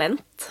litt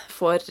talent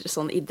for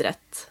sånn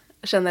idrett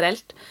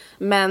generelt.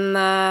 Men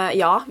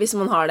ja, hvis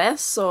man har det,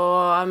 så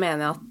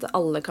mener jeg at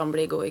alle kan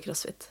bli gode I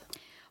CrossFit.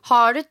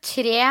 Har du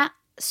 3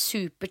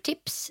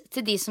 supertips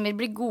til de som vil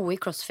bli gode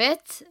I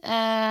CrossFit,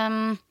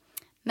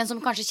 men som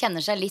kanskje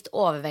kjenner seg litt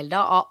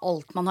overveldet av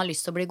alt man har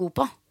lyst til å bli god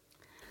på?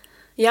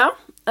 Ja,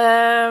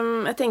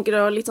 jeg tenker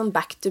litt sånn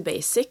back to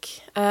basic.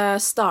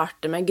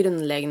 Starte med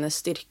grunnleggende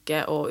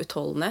styrke og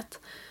utholdenhet.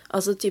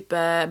 Altså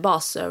type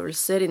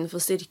baseøvelser innenfor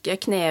styrke,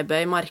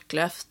 knebøy,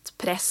 markløft,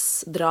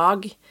 press,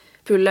 drag,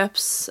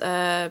 pull-ups,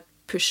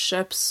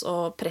 push-ups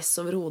og press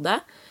over hodet,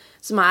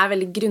 som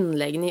veldig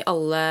grunnleggende I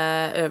alle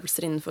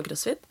øvelser innenfor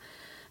CrossFit.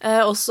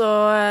 Også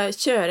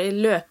kjøre I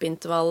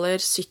løpeintervaller,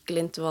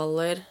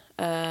 sykkelintervaller,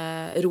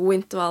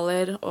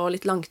 rointervaller og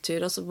litt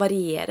langtur, og så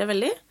variere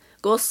veldig.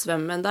 Gå og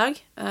svømme en dag,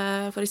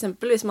 for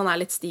eksempel, hvis man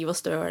litt stiv og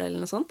støl eller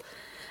noe sånt.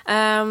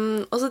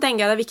 Og så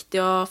tenker jeg det viktig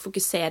å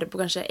fokusere på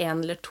kanskje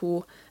 1 eller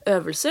 2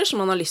 øvelser som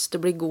man har lyst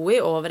til å bli god I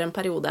over en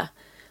periode.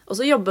 Og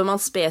så jobber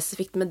man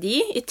spesifikt med de,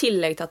 I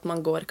tillegg til at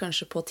man går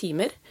kanskje på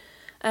timer.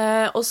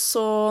 Og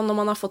så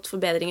når man har fått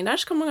forbedringer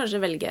der, så kan man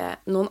kanskje velge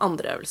noen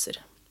andre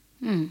øvelser.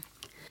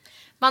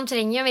 Man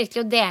trenger jo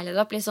virkelig å dele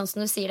det opp litt sånn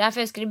som du sier der,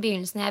 for jeg husker I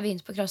begynnelsen når jeg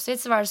begynte på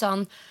CrossFit, så var det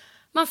sånn,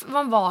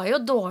 man var jo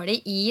dårlig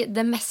I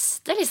det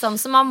meste, liksom.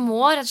 Så man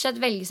må rett og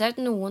slett velge seg ut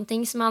noen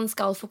ting som man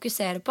skal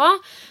fokusere på.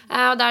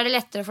 Og da det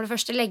lettere for det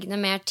første legge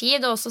ned mer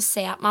tid, og også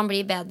se at man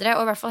blir bedre,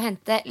 og I hvert fall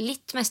hente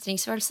litt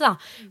mestringsfølelse, da.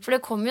 For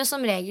det kommer jo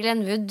som regel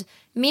en wood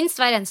minst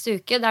hver eneste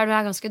uke, der du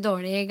ganske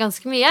dårlig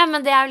ganske mye,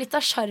 men det jo litt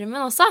av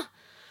charmen også.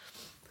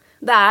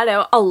 Det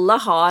det, og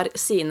alle har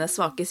sine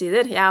svake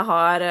sider. Jeg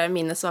har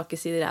mine svake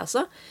sider, jeg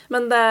også.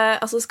 Men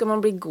altså skal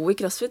man bli god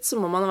I CrossFit, så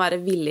må man være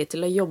villig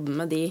til å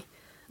jobbe med de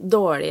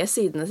dårlige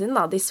sidene sine,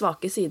 da, de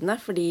svake sidene,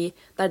 fordi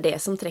det det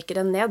som trekker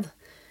en ned.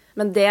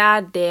 Men det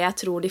det jeg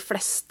tror de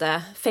fleste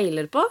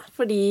feiler på,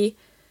 fordi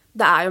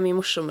det jo mye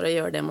morsommere å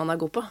gjøre det man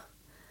god på.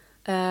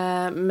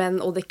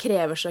 Og det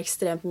krever så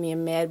ekstremt mye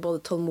mer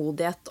både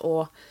tålmodighet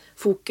og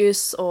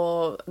fokus,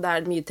 og det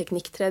er mye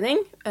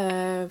teknikktrening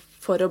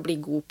for å bli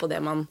god på det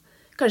man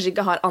kanskje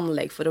ikke har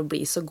anlegg for å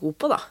bli så god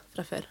på da,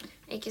 fra før.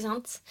 Ikke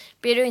sant?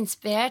 Blir du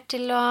inspirert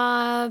til å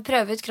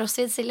prøve ut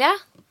CrossFit, Silje?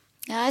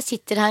 Ja, jeg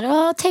sitter her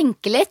og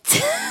tenker litt.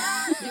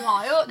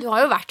 Du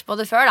har jo vært på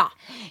det før, da.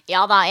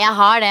 Ja da, jeg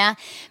har det.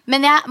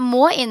 Men jeg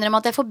må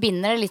innrømme at jeg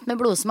forbinder det litt med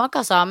blodsmak,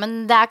 altså.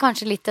 Men det er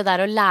kanskje litt det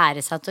der å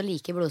lære seg til å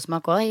like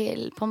blodsmak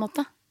også, på en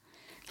måte.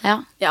 Ja,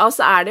 og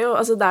så er det jo,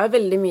 altså det er jo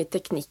veldig mye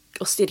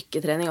teknikk og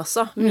styrketrening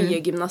også.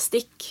 Mye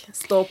gymnastikk,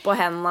 stå på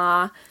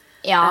hendene,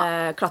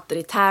 klatre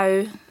i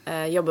tau,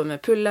 jobbe med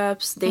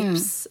pull-ups,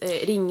 dips,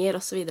 ringer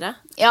og så videre.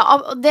 Ja,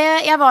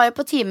 jeg var jo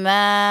på time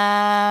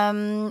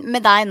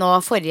med deg nå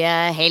forrige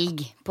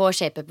helg på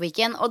Shape Up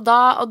Weekend, og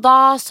da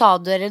sa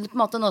dere på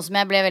en måte noe som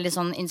jeg ble veldig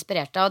sånn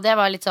inspirert av, og det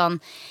var litt sånn,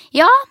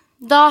 ja,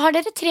 da har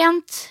dere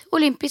trent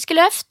olympiske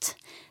løft.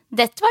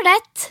 Dette var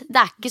det. Det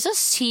er ikke så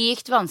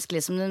sykt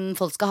vanskelig som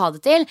folk skal ha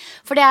det til.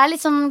 For det er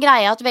litt sånn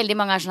greie at veldig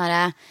mange er sånn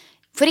her.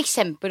 For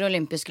eksempel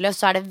olympiske løft,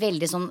 så er det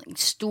veldig sånn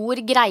stor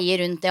greie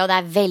rundt det, og det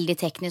er veldig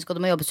teknisk, og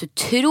det må jobbes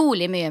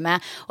utrolig mye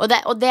med. Og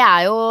det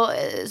er jo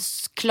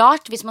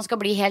klart hvis man skal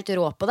bli helt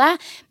rå på det,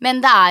 men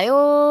det er jo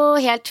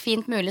helt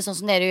fint mulig, sånn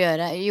som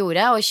dere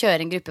gjorde, å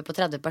kjøre en gruppe på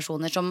 30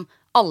 personer som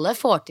alle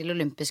får til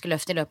olympiske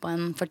løft i løpet av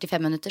en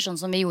 45 minutter, sånn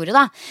som vi gjorde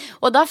da.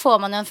 Og da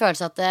får man jo en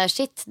følelse at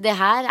shit, det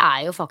her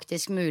er jo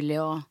faktisk mulig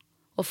å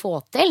få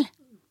til.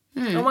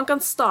 Og man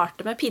kan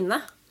starte med pinne.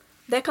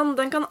 Den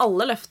kan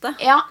alle løfte.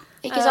 Ja,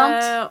 ikke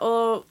sant?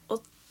 Og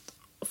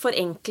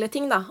forenkle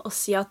ting da, og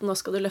si at nå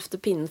skal du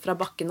løfte pinnen fra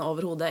bakken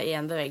over hodet i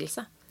en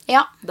bevegelse.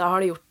 Ja. Da har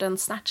du gjort en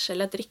snatch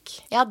eller et rykk.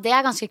 Ja, det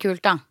er ganske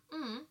kult da.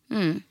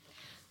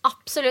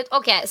 Absolutt.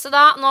 Ok, så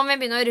da, nå må vi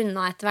begynne å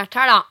runde etter hvert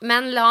her da.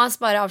 Men la oss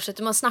bare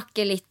avslutte med å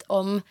snakke litt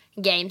om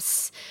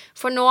games.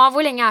 For nå,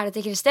 hvor lenge er det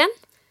til, Kristin?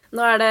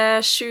 Nå er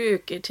det 7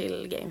 uker til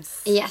games.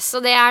 Yes,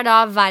 og det er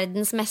da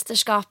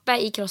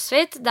verdensmesterskapet i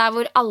CrossFit, der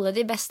hvor alle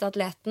de beste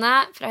atletene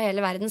fra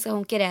hele verden skal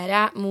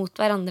konkurrere mot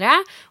hverandre.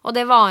 Og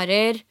det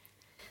varer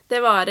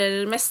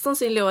mest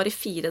sannsynlig i år i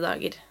 4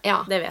 dager. Ja.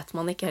 Det vet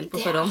man ikke helt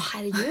på forhånd.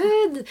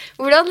 Herregud!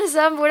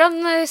 Hvordan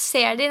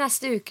ser de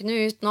neste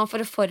ukene ut nå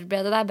for å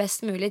forberede deg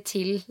best mulig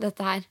til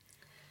dette her?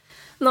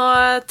 Nå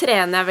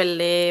trener jeg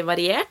veldig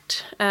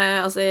variert.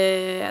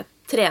 Jeg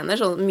trener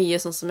mye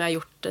sånn som jeg har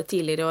gjort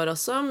tidligere i år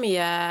også.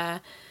 Mye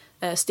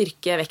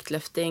styrke,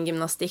 vektløfting,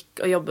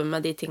 gymnastikk og jobbe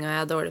med de tingene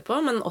jeg er dårlig på,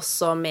 men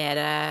også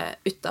mer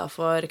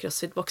utenfor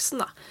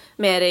CrossFit-boksen da.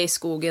 Mer i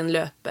skogen,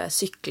 løpe,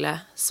 sykle,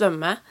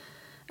 svømme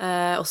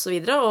og så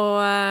videre.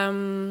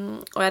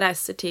 Og jeg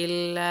reiser til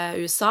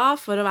USA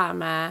for å være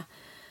med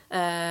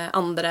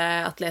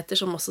andre atleter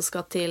som også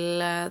skal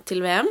til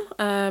VM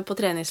på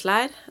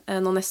treningsleir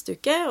nå neste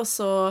uke, og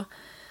så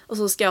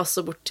skal jeg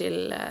også bort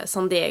til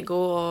San Diego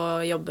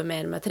og jobbe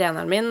mer med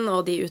treneren min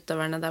og de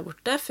utøverne der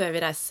borte, før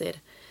vi reiser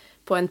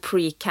på en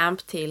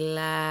pre-camp til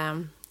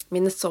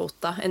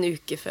Minnesota en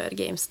uke før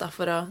games da,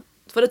 for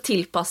å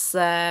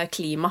tilpasse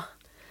klima,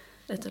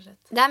 rett og slett.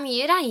 Det er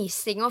mye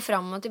reising og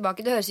fram og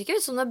tilbake. Det høres ikke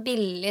ut som noe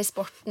billig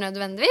sport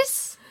nødvendigvis.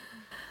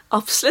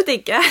 Absolutt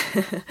ikke.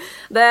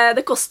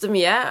 Det koster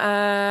mye,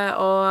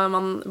 og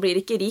man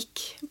blir ikke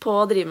rik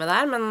på å drive med det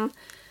her, men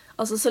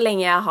altså, så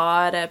lenge jeg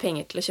har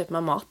penger til å kjøpe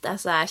meg mat,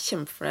 så er jeg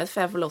kjempefornøyd,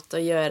 for jeg får lov til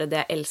å gjøre det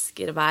jeg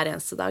elsker hver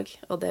eneste dag,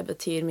 og det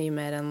betyr mye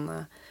mer enn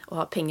å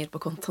ha penger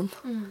på kontoen.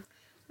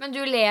 Men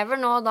du lever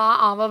nå da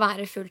av å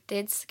være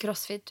fulltids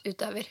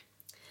CrossFit-utøver?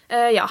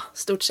 Ja,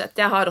 stort sett.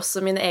 Jeg har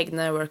også mine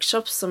egne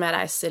workshops som jeg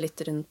reiser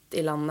litt rundt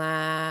i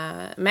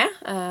landet med,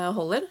 og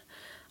holder.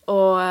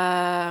 Og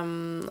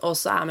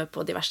også er med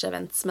på diverse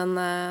events, men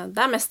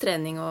det er mest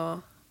trening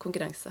og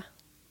konkurranse.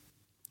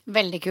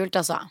 Veldig kult,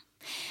 altså.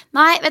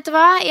 Nei, vet du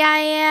hva?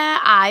 Jeg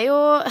har jo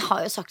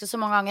sagt det så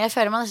mange ganger. Jeg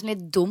føler meg nesten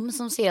litt dum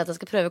som sier at jeg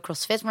skal prøve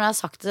CrossFit, men jeg har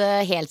sagt det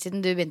helt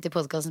siden du begynte i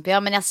podcasten, Pia.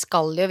 Men jeg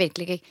skal jo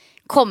virkelig ikke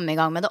komme i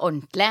gang med det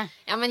ordentlig.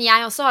 Ja, men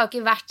jeg også har jo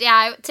ikke vært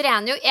Jeg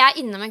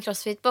er innom en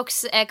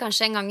CrossFit-boks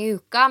kanskje en gang i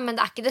uka, men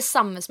det er ikke det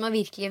samme som å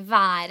virkelig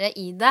være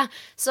i det.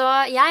 Så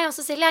jeg og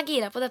Silje er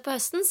gira på det på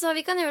høsten, så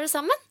vi kan gjøre det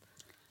sammen.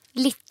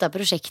 Litt av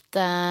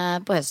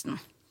prosjektet på høsten.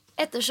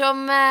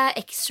 Ettersom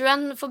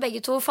X-Run for begge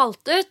to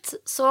falt ut,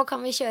 så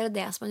kan vi kjøre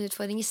det som en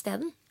utfordring i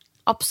stedet.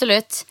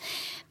 Absolutt.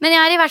 Men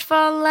jeg er i hvert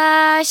fall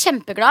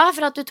kjempeglad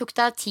for at du tok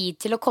deg tid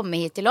til å komme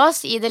hit til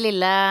oss i det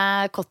lille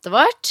kottet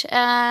vårt.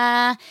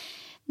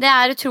 Det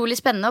er utrolig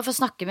spennende å få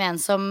snakke med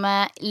en som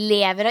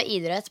lever av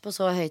idrett på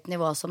så høyt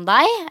nivå som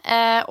deg.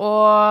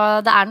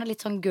 Og det er noe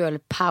litt sånn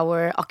girl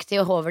power-aktig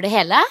over det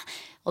hele,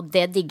 og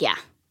det digger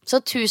jeg.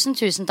 Så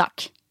tusen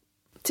takk.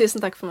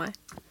 Tusen takk for meg.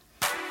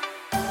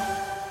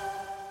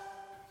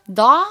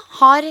 Da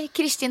har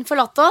Kristin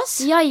forlatt oss.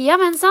 Ja,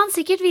 men sant,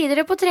 sikkert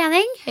videre på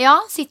trening. Ja,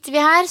 sitter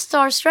vi her,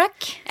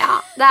 starstruck. Ja,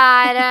 det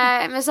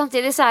er, men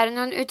samtidig så er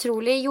hun en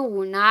utrolig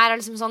jordnær og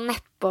liksom sånn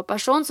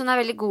neppe-person, så hun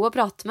er veldig god å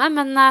prate med.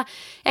 Men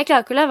jeg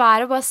klarer ikke å la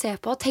være å bare se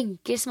på og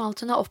tenke som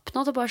alt hun har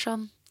oppnådd, og bare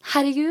sånn,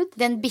 herregud.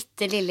 Den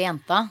bitte lille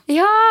jenta.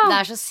 Ja. Det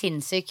er så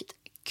sinnssykt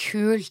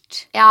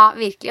kult. Ja,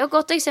 virkelig. Og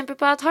godt eksempel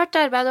på at hardt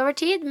arbeid over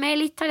tid med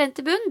litt talent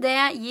i bunn, det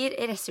gir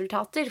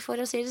resultater, for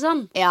å si det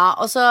sånn. Ja,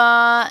 og så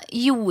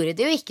gjorde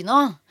det jo ikke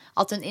noe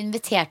at hun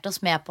inviterte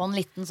oss med på en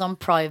liten sånn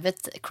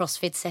private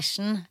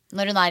CrossFit-session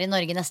når hun i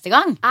Norge neste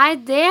gang. Nei,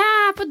 det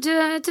på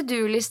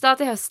to-do-lista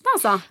til høsten,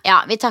 altså.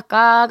 Ja, vi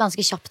takka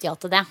ganske kjapt ja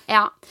til det.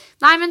 Ja.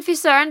 Nei, men fy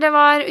søren, det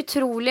var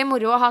utrolig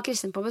moro å ha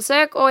Kristin på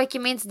besøk, og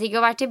ikke minst digg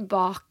å være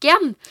tilbake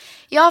igjen.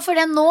 Ja, for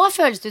nå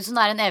føles det ut som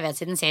det en evighet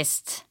siden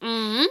sist.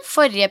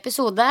 Forrige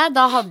episode,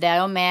 da hadde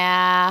jeg jo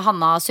med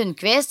Hanna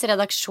Sundqvist,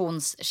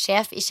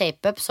 redaksjonssjef i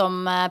ShapeUp,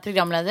 som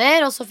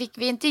programleder, og så fikk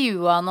vi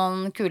intervjua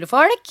noen kule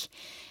folk.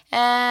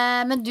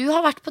 Men du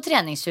har vært på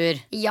treningstur.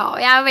 Ja, og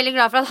jeg veldig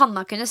glad for at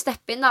Hanna kunne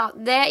steppe inn da.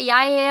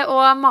 Jeg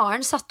og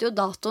Maren satte jo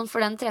datoen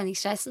for den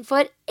treningsreisen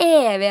for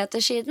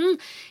evigheter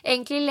siden.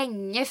 Egentlig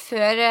lenge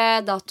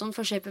før datoen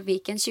for ShapeUp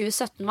Weekend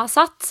 2017 var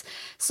satt.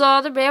 Så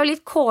det ble jo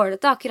litt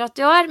kålete akkurat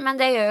i år, men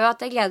det gjør jo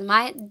at jeg gleder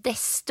meg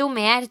desto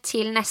mer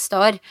til neste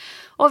år.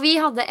 Og vi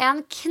hadde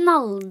en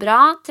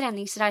knallbra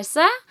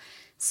treningsreise.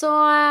 Så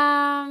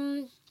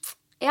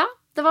ja,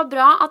 det var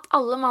bra at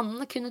alle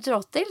mannene kunne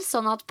trå til,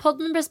 sånn at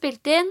podden ble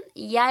spilt inn,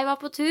 jeg var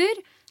på tur,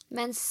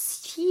 men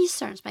fy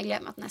søren som jeg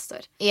gleder meg til neste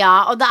år. Ja,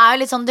 og det jo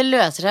litt sånn, det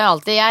løser seg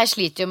alltid. Jeg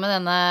sliter jo med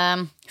denne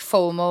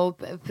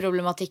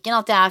FOMO-problematikken,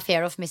 at jeg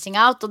fear of missing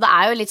out, og det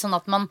jo litt sånn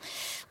at man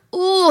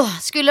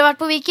skulle vært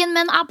på Viken,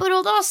 men på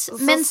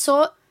Rådås. Men så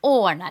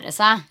ordner det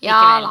seg.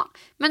 Ja da.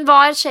 Men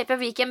var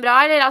ShapeUp Weekend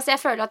bra? Eller? Altså, jeg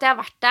føler at jeg har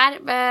vært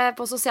der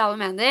på sosiale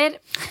medier,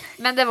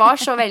 men det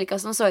var så vellykket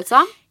som det så ut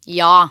som.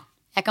 Ja.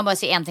 Jeg kan bare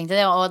si en ting til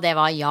det, og det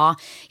var ja.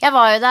 Jeg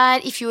var jo der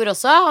i fjor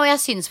også, og jeg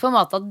synes på en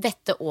måte at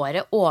dette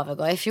året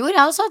overgår i fjor.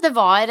 Altså. Det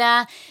var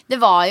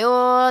jo,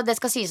 det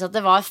skal sies at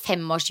det var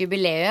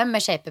 5-årsjubileum med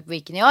ShapeUp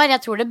Weekend i år.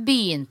 Jeg tror det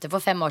begynte for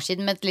 5 år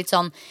siden med et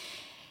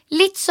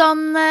litt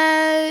sånn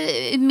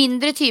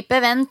mindre type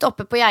event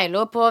oppe på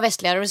Geilo på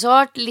Vestlia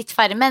Resort. Litt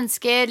færre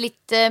mennesker,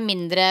 litt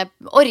mindre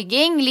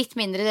orging, litt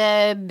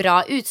mindre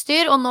bra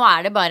utstyr, og nå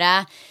det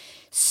bare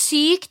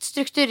sykt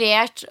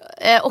strukturert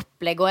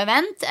opplegg og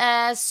event.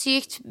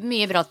 Sykt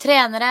mye bra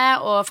trenere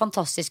og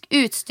fantastisk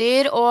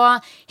utstyr, og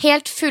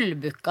helt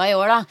fullbooka i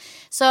år da.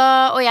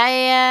 Og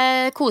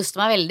jeg koste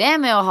meg veldig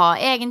med å ha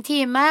egen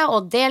time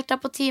og delta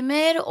på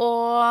timer,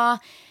 og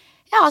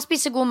ja,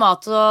 spise god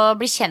mat og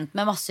bli kjent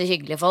med masse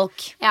hyggelige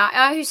folk. Ja,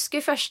 jeg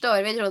husker første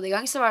året vi dro det i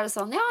gang, så var det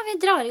sånn, ja, vi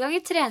drar i gang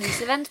et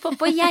treningsevent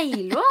på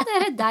Geilo,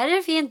 der det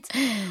fint.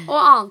 Og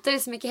ante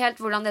liksom ikke helt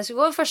hvordan det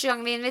skulle gå. Første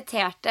gang vi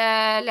inviterte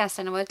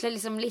leserne våre til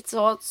liksom litt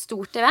så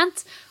stort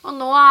event, og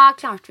nå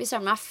klarte vi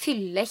sammen å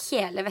fylle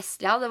hele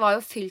Vestlia. Det var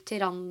jo fylt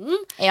til randen,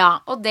 ja.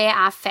 Og det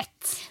fett.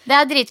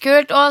 Det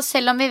dritkult, og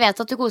selv om vi vet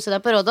at du koser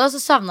deg på Rådås,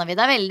 så savner vi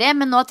deg veldig,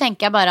 men nå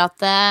tenker jeg bare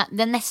at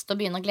det neste å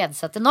begynne å glede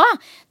seg til nå,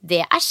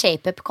 det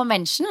ShapeUp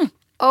Convention.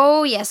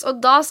 Oh yes,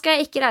 og da skal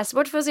jeg ikke reise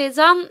bort, for å si det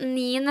sånn.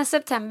 9.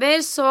 september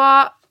så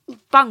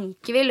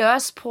banker vi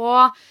løs på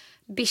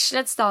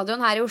Bislett Stadion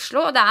her i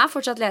Oslo, og det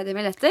fortsatt ledige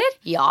billetter.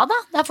 Ja da,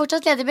 det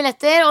fortsatt ledige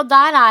billetter, og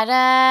der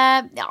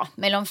det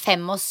mellom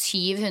 500 og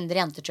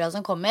 700 jenter tror jeg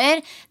som kommer.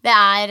 Det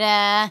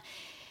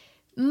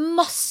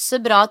masse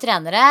bra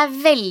trenere,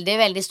 veldig,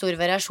 veldig stor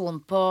variasjon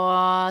på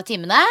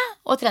timene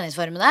og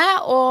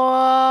treningsformene,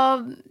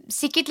 og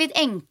sikkert litt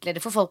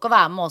enklere for folk å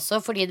være med også,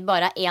 fordi det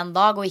bare 1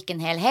 dag og ikke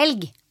en hel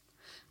helg.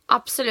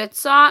 Absolutt,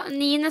 så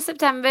 9.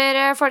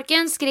 september,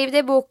 folkens, skriv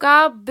det i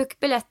boka, book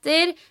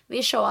billetter,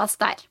 vi sjås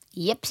der.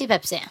 Jepsi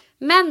pepsi.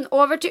 Men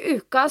over til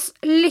ukas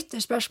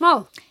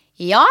lytterspørsmål.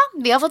 Ja,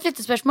 vi har fått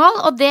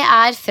lytterspørsmål, og det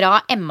fra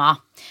Emma.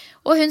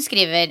 Og hun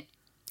skriver: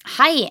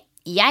 Hei,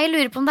 jeg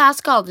lurer på om det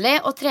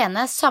skadelig å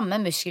trene samme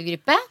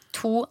muskelgruppe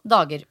 2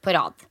 dager på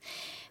rad.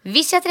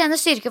 Hvis jeg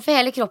trener styrke for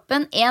hele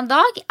kroppen 1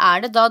 dag,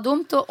 det da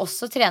dumt å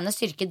også trene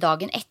styrke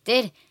dagen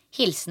etter?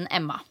 Hilsen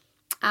Emma.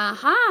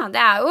 Aha,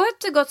 det jo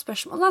et godt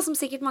spørsmål da, som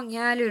sikkert mange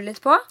lurer litt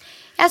på.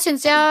 Jeg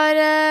synes jeg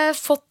har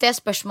fått det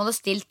spørsmålet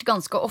stilt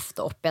ganske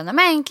ofte opp igjen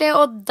med egentlig,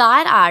 og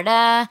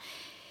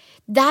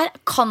der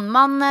kan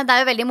man, det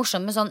jo veldig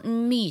morsomt med sånn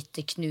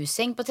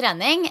myteknusing på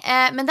trening,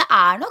 men det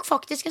nok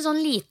faktisk en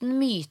sånn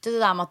liten myte det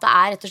der med at det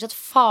rett og slett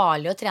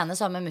farlig å trene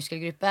samme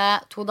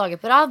muskelgruppe 2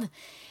 dager på rad.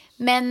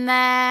 Men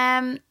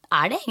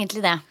det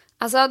egentlig det?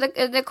 Altså,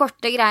 det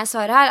korte greie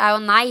svaret her jo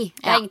nei.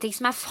 Det ingenting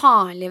som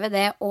farlig ved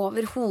det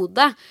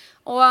overhodet.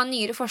 Og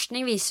nyere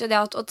forskning viser jo det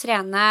at å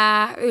trene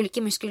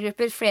ulike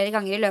muskelgrupper flere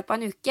ganger i løpet av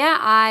en uke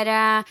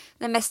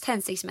det mest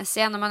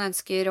hensiktsmessige når man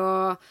ønsker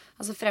å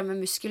fremme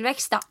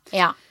muskelvekst da.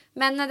 Ja.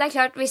 Men det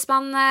klart, hvis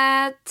man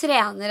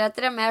trener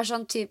etter en mer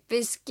sånn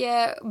typisk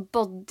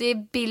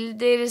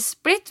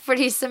bodybuilder-split for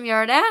de som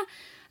gjør det,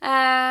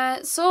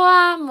 så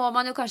må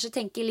man jo kanskje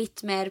tenke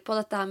litt mer på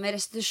dette her med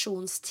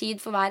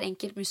restitusjonstid for hver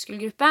enkelt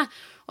muskelgruppe.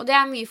 Og det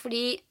mye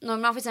fordi når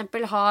man for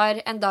eksempel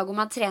har en dag hvor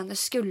man trener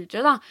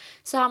skuldre da,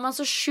 så har man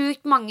så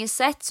sjukt mange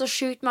sett, så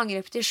sjukt mange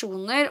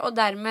repetisjoner, og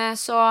dermed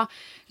så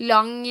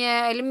lang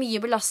eller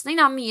mye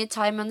belastning da, mye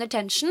time under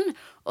tension,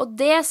 og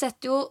det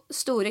setter jo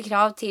store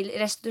krav til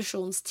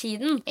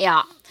restitusjonstiden.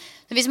 Ja,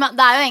 Det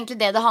jo egentlig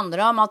det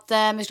handler om, at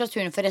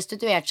muskulaturen får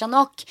restituert seg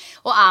nok.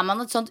 Og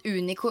man et sånt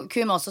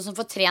unikum også som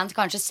får trent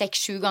kanskje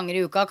 6-7 ganger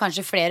i uka,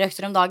 kanskje flere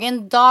økter om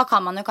dagen, da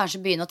kan man jo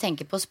kanskje begynne å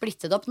tenke på å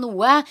splitte det opp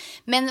noe.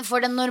 Men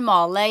for den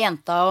normale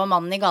jenta og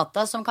mannen i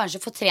gata som kanskje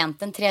får trent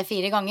den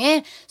 3-4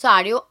 ganger, så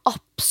det jo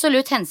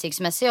absolutt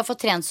hensiktsmessig å få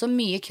trent så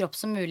mye kropp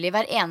som mulig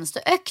hver eneste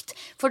økt,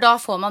 for da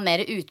får man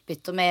mer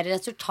utbytte og mer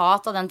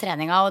resultat av den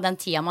treninga og den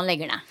tida man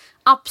legger ned.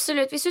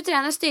 Absolutt. Hvis du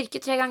trener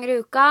styrke 3 ganger i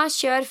uka,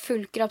 kjør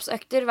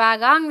fullkroppsøkter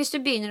hver gang. Hvis du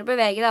begynner å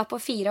bevege deg på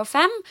 4 og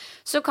 5,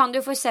 så kan du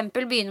for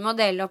eksempel begynne med å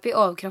dele opp i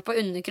overkropp og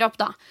underkropp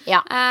da.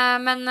 Ja.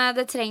 Men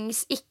det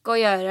trengs ikke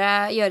å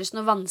gjøres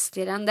noe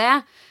vanskeligere enn det.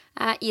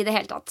 I det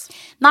hele tatt.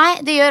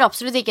 Nei, det gjør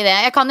absolutt ikke det.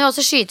 Jeg kan jo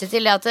også skyte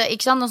til det at,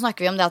 ikke sant, nå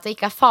snakker vi om det at det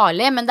ikke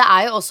farlig, men det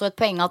jo også et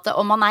poeng at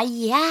om man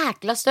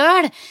jækla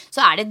støl,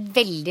 så det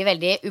veldig,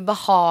 veldig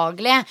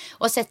ubehagelig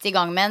å sette i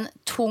gang med en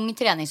tung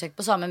treningsøkt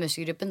på samme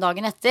muskelgruppen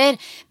dagen etter.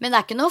 Men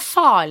det ikke noe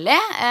farlig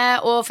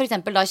å for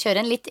eksempel da kjøre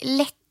en litt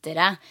lettere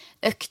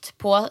økt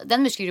på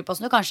den muskelgruppa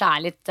som du kanskje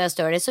litt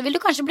støl i, så vil du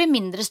kanskje bli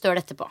mindre støl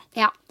etterpå.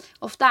 Ja,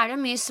 ofte det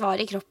jo mye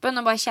svar i kroppen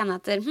og bare kjenne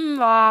etter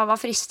hva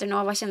frister nå,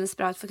 hva kjennes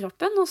bra ut for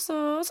kroppen, og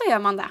så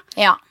gjør man det.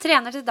 Ja.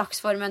 Trener til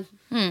dagsformen.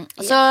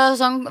 Så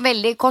sånn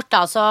veldig kort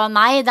da, så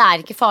nei, det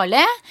ikke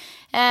farlig.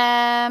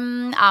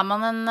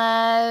 Man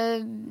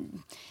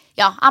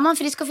man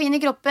frisk og fin i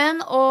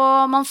kroppen,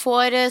 og man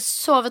får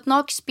sovet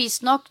nok,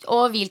 spist nok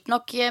og hvilt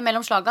nok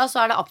mellom slaga,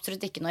 så det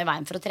absolutt ikke noe i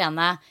veien for å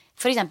trene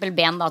for eksempel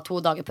ben da 2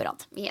 dager på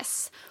rad.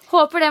 Yes.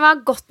 Håper det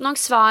var godt nok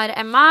svar,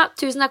 Emma.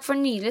 Tusen takk for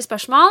nydelige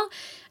spørsmål.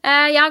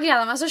 Jeg har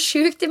gledet meg så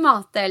sjukt til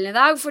matdelen i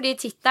dag, fordi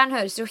titelen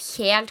høres jo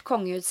helt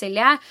konge ut,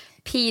 Silje.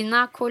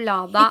 Pina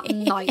colada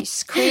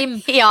nice cream.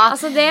 Ja.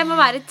 Altså det må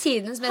være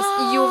tidens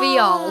mest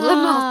joviale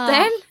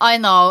matdel.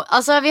 I know.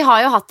 Altså vi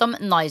har jo hatt om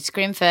nice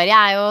cream før.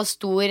 Jeg jo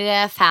stor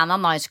fan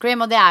av nice cream,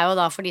 og det jo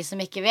da for de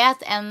som ikke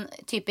vet en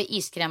type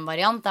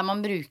iskremvariant der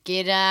man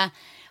bruker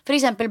for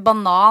eksempel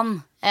banan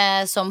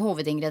som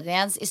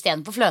hovedingrediens i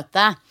stedet for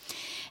fløte.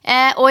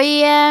 Og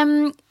i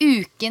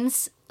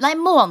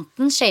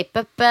månedens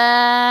shape-up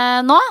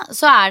nå,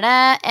 så det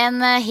en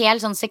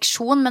hel sånn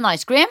seksjon med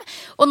nice cream.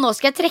 Og nå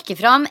skal jeg trekke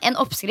fram en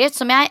oppskrift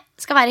som jeg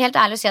skal være helt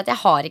ærlig og si at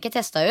jeg har ikke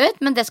testet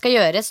ut, men det skal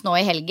gjøres nå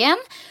i helgen.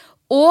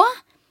 Og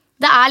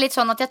det litt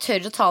sånn at jeg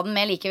tør å ta den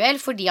med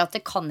likevel, fordi at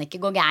det kan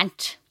ikke gå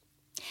gærent.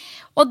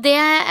 Og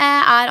det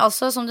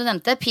altså, som du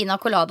nevnte, pina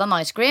colada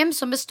nice cream,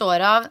 som består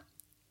av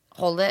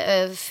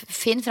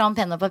finn fram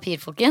penn og papir,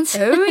 folkens.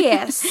 Oh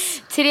yes.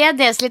 3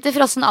 desiliter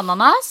frossen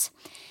ananas,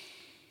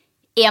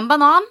 1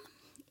 banan,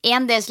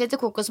 1 desiliter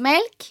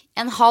kokosmelk,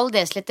 1,5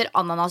 desiliter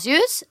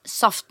ananasjus,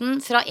 saften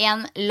fra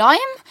 1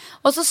 lime,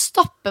 og så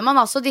stopper man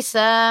altså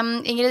disse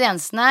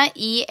ingrediensene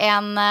i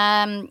en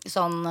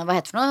sånn, hva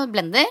heter det for noe,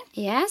 blender.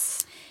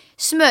 Yes.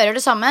 Smører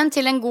det sammen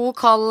til en god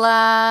kald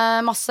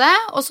masse,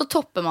 og så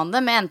topper man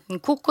det med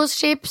enten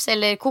kokoschips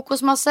eller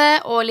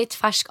kokosmasse og litt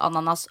fersk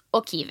ananas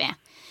og kiwi.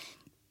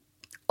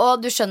 Og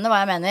du skjønner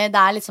hva jeg mener.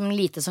 Det liksom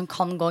lite som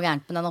kan gå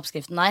gærent med den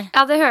oppskriften der.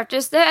 Ja, det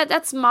hørtes det.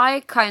 That's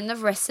my kind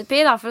of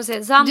recipe, da, for å si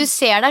det sånn. Du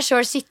ser deg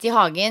selv sitte i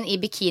hagen i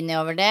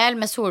bikini-overdel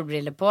med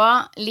solbriller på.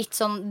 Litt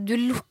sånn, du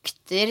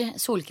lukter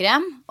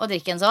solkrem og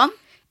drikker en sånn.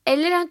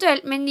 Eller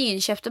eventuelt min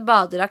nyinnkjøpte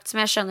badedrakt, som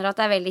jeg skjønner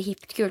at veldig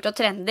hipt, kult og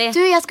trendy.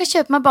 Du, jeg skal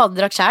kjøpe meg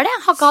badedrakt selv.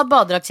 Jeg har ikke hatt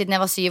badedrakt siden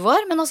jeg var 7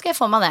 år, men nå skal jeg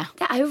få meg det.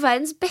 Det jo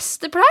verdens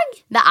beste plagg.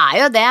 Det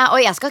jo det,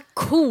 og jeg skal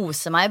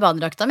kose meg i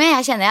badedrakta mi.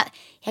 Jeg kjenner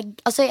jeg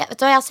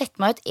har sett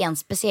meg ut en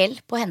spesiell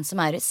på Hennes og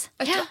Mauritz.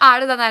 Det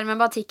den der med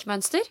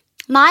batikkmønster?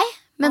 Nei,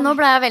 men nå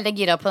ble jeg veldig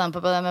gira på den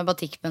med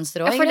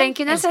batikkmønster også. Ja, for den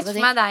kunne jeg sett for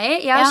meg deg i.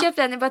 Jeg har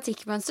kjøpt den i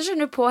batikkmønster,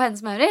 skjønner du, på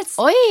Hennes Mauritz.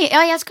 Oi,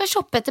 ja, jeg skal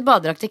shoppe etter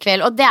badedrakt i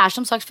kveld, og det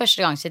som sagt første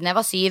gang siden jeg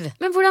var 7.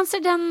 Men hvordan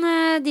ser den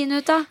din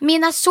ut da?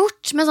 Min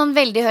sort med sånn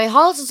veldig høy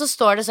hals, og så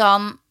står det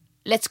sånn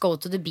Let's go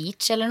to the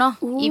beach eller noe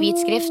i hvit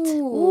skrift.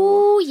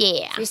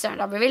 Yeah. Fy søren,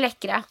 da blir vi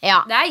lekre.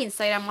 Ja. Det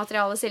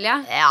Instagram-materiale, Silje.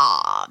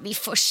 Ja, vi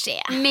får se.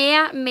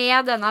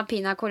 Med denne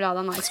pina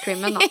colada nice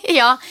creamen da.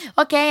 Ja,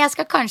 ok, jeg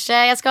skal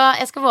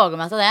våge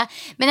meg til det.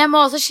 Men jeg må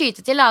også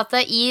skyte til at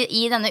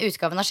i denne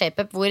utgaven av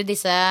Shape-Up hvor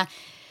disse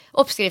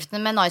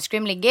oppskriftene med nice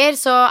cream ligger,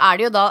 så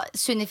det jo da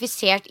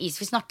sunifisert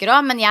is vi snakker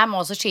om. Men jeg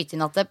må også skyte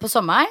inn at det på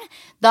sommeren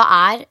da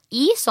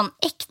is, sånn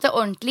ekte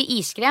ordentlig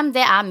iskrem,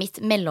 det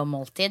mitt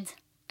mellommåltid.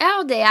 Ja,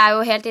 og det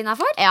jo helt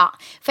innenfor. Ja,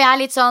 for jeg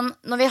litt sånn,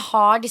 når vi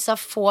har disse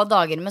få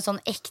dager med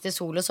sånn ekte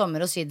sol og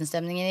sommer og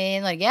sydenstemning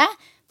i Norge,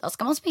 da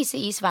skal man spise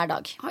is hver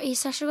dag. Å,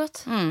 is så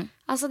godt.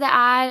 Altså, det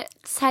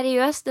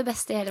seriøst det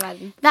beste i hele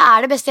verden. Det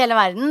det beste i hele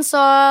verden,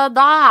 så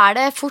da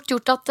det fort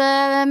gjort at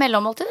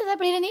mellommåltid, det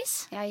blir en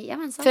is. Ja,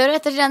 før og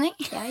etter trening.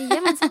 Ja,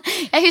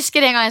 jeg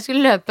husker en gang jeg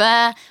skulle løpe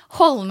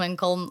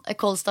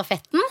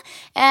Holmenkollstafetten,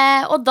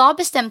 og da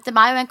bestemte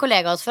meg og en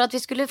kollega oss for at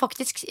vi skulle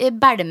faktisk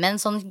bælme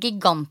en sånn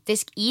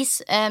gigantisk is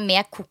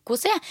med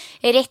kokos i,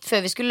 rett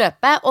før vi skulle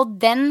løpe, og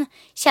den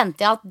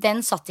kjente jeg at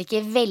den satt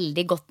ikke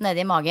veldig godt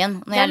nede i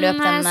magen når jeg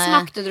løp den.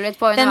 Smakte du litt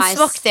på underveis?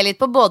 Den smakte jeg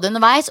litt på både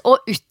underveis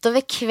og utover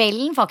halve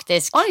kvelden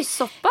faktisk. Oi,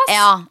 såpass?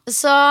 Ja,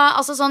 så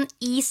altså sånn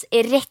is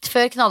rett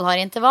før knallhard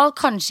intervall,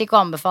 kanskje ikke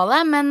å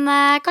anbefale, men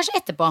kanskje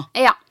etterpå.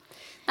 Ja.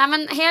 Nei,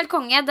 men helt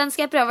konge, den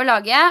skal jeg prøve å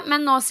lage.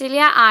 Men nå,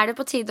 Silje, er det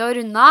på tide å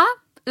runde av.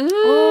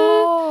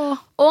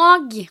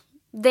 Og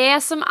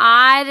det som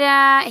er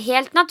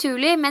helt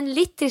naturlig, men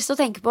litt trist å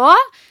tenke på,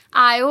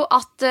 er jo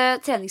at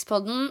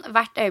treningspodden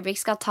hvert øyeblikk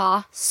skal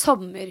ta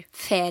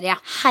sommerferie.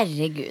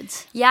 Herregud.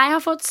 Jeg har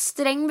fått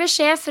streng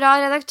beskjed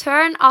fra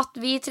redaktøren at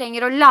vi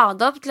trenger å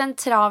lade opp til en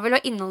travel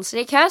og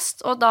innholdsrik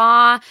høst, og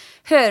da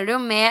hører det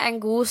jo med en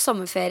god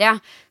sommerferie.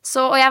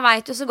 Og jeg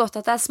vet jo så godt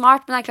at det er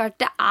smart, men det er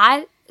klart det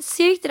er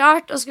sykt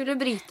rart å skulle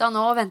bryte av nå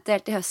og vente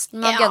helt til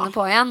høsten og gønne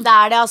på igjen. Det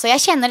er det, altså.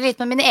 Jeg kjenner det litt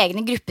med mine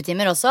egne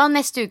gruppetimer også.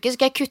 Neste uke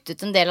skal jeg kutte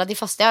ut en del av de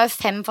faste. Jeg har jo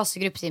 5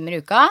 faste gruppetimer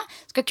i uka.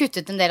 Skal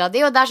kutte ut en del av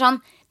de, og det er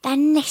sånn, det er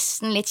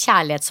nesten litt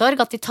kjærlighetssorg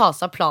at de tar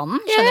seg av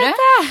planen, skjønner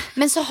du?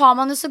 Men så har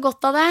man jo så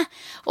godt av det.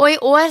 Og i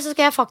år så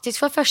skal jeg faktisk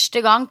for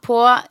første gang på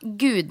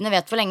gudene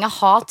vet hvor lenge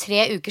ha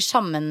 3 uker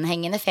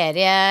sammenhengende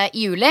ferie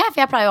i juli. For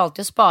jeg pleier jo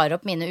alltid å spare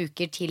opp mine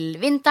uker til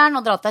vinteren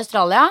og dra til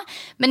Australia.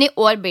 Men i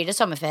år blir det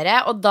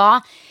sommerferie, og da,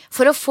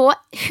 for å få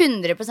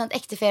 100%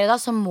 ekte ferie da,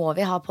 så må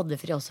vi ha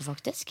poddefri også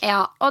faktisk.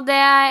 Ja, og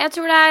jeg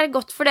tror det er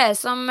godt for dere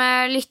som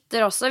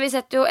lytter også. Vi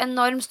setter jo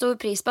enormt stor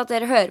pris på at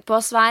dere hører på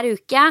oss hver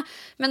uke.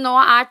 Men nå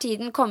er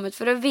tiden kommet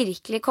for å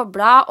virkelig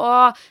koble av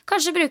og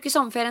kanskje bruke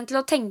sommerferien til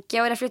å tenke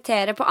og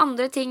reflektere på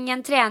andre ting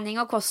enn trening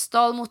og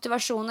kosthold,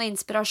 motivasjon og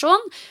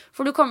inspirasjon.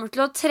 For du kommer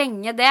til å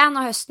trenge det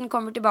når høsten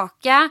kommer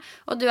tilbake,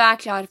 og du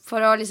er klar for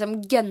å liksom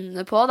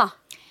gønne på da.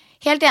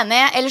 Helt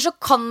enig, eller så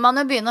kan man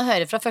jo begynne å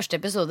høre fra første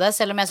episode,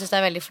 selv om jeg synes det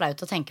er veldig flaut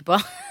å tenke på.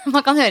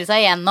 Man kan høre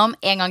seg igjennom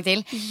en gang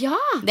til. Ja.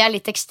 Det er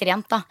litt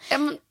ekstremt da.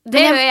 Det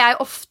gjør jeg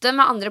ofte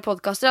med andre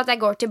podcaster, at jeg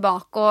går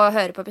tilbake og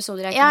hører på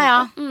episoder.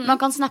 Man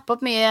kan snappe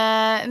opp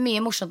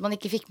mye morsomt man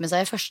ikke fikk med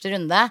seg i første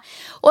runde.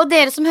 Og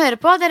dere som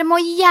hører på, dere må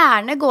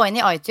gjerne gå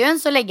inn i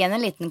iTunes og legge igjen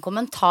en liten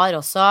kommentar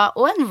også,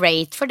 og en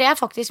rate, for det er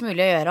faktisk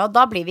mulig å gjøre, og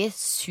da blir vi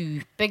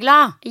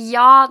superglad.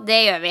 Ja, det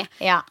gjør vi.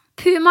 Ja.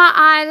 Puma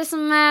er,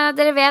 som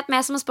dere vet,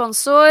 med som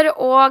sponsor,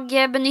 og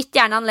benytt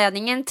gjerne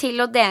anledningen til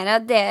å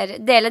dele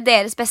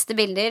deres beste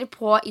bilder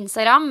på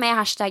Instagram med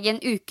hashtaggen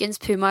ukens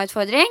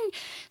Puma-utfordring.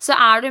 Så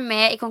er du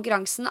med i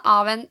konkurransen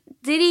av en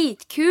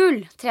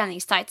dritkul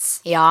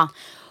treningstights. Ja,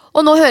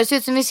 og nå høres det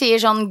ut som vi sier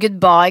sånn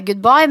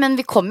goodbye, men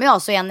vi kommer jo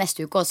altså igjen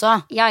neste uke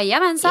også. Ja,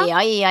 men sant.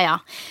 Ja.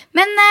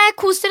 Men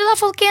kos dere da,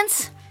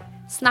 folkens.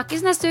 Snakkes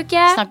neste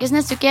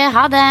uke.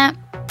 Ha det.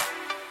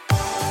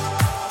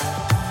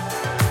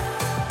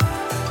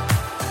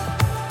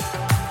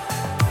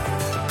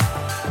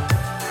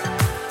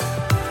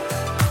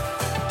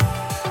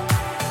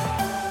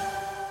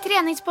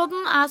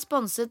 Treningspodden er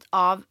sponset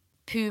av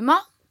Puma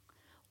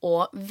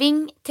og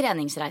Ving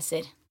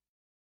treningsreiser.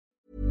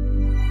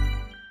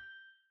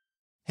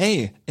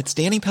 Hey, it's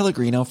Danny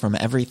Pellegrino from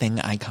Everything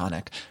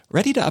Iconic.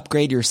 Ready to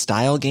upgrade your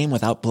style game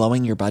without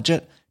blowing your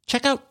budget?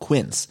 Check out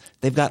Quince.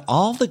 They've got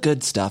all the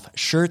good stuff,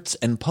 shirts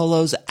and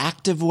polos,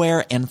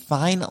 activewear, and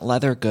fine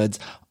leather goods,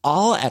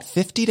 all at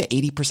 50 to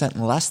 80%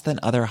 less than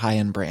other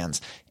high-end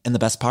brands. And the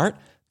best part?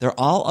 They're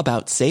all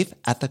about safe,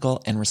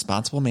 ethical, and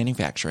responsible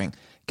manufacturing.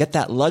 Get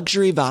that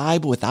luxury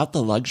vibe without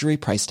the luxury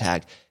price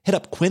tag. Hit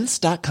up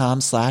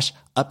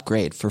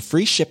quince.com/upgrade for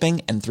free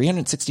shipping and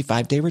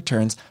 365-day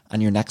returns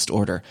on your next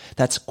order.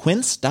 That's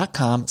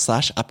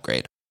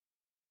quince.com/upgrade.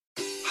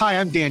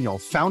 Hi, I'm Daniel,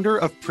 founder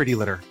of Pretty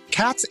Litter.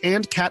 Cats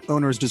and cat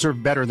owners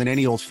deserve better than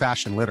any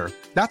old-fashioned litter.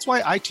 That's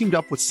why I teamed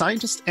up with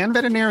scientists and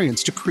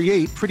veterinarians to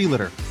create Pretty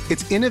Litter.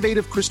 Its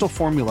innovative crystal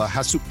formula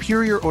has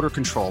superior odor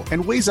control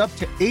and weighs up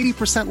to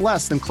 80%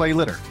 less than clay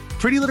litter.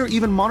 Pretty Litter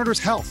even monitors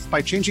health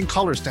by changing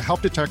colors to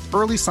help detect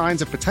early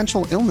signs of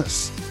potential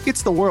illness.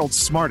 It's the world's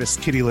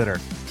smartest kitty litter.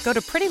 Go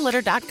to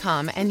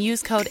prettylitter.com and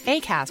use code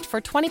ACAST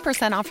for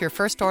 20% off your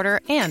first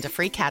order and a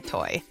free cat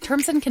toy.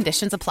 Terms and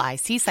conditions apply.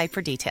 See site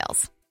for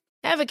details.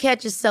 Ever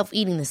catch yourself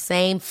eating the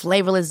same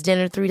flavorless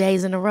dinner 3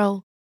 days in a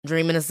row?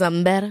 Dreaming of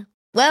something better?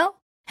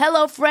 Well,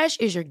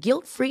 HelloFresh is your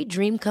guilt-free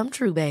dream come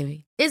true,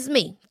 baby. It's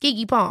me,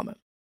 Keke Palmer.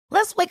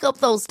 Let's wake up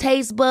those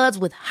taste buds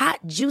with hot,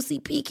 juicy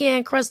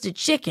pecan-crusted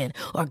chicken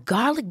or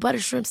garlic butter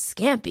shrimp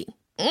scampi.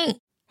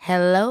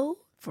 Hello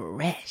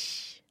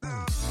Fresh.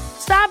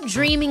 Stop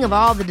dreaming of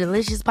all the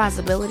delicious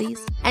possibilities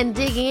and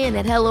dig in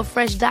at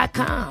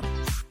HelloFresh.com.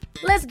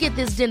 Let's get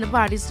this dinner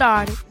party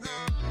started.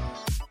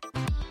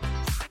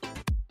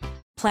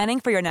 Planning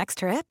for your next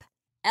trip?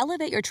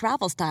 Elevate your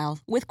travel style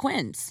with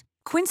Quince.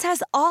 Quince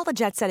has all the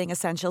jet-setting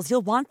essentials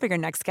you'll want for your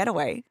next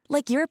getaway,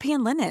 like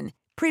European linen,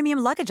 premium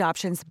luggage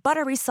options,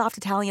 buttery soft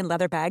Italian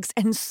leather bags,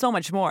 and so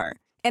much more.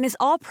 And is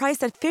all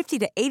priced at 50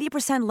 to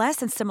 80% less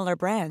than similar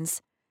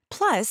brands.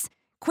 Plus,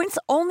 Quince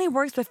only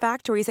works with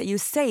factories that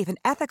use safe and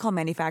ethical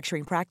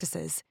manufacturing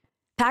practices.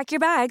 Pack your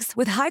bags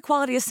with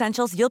high-quality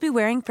essentials you'll be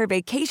wearing for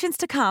vacations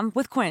to come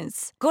with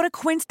Quince. Go to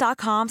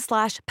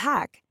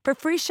quince.com/pack for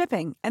free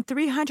shipping and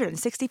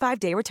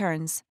 365-day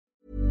returns.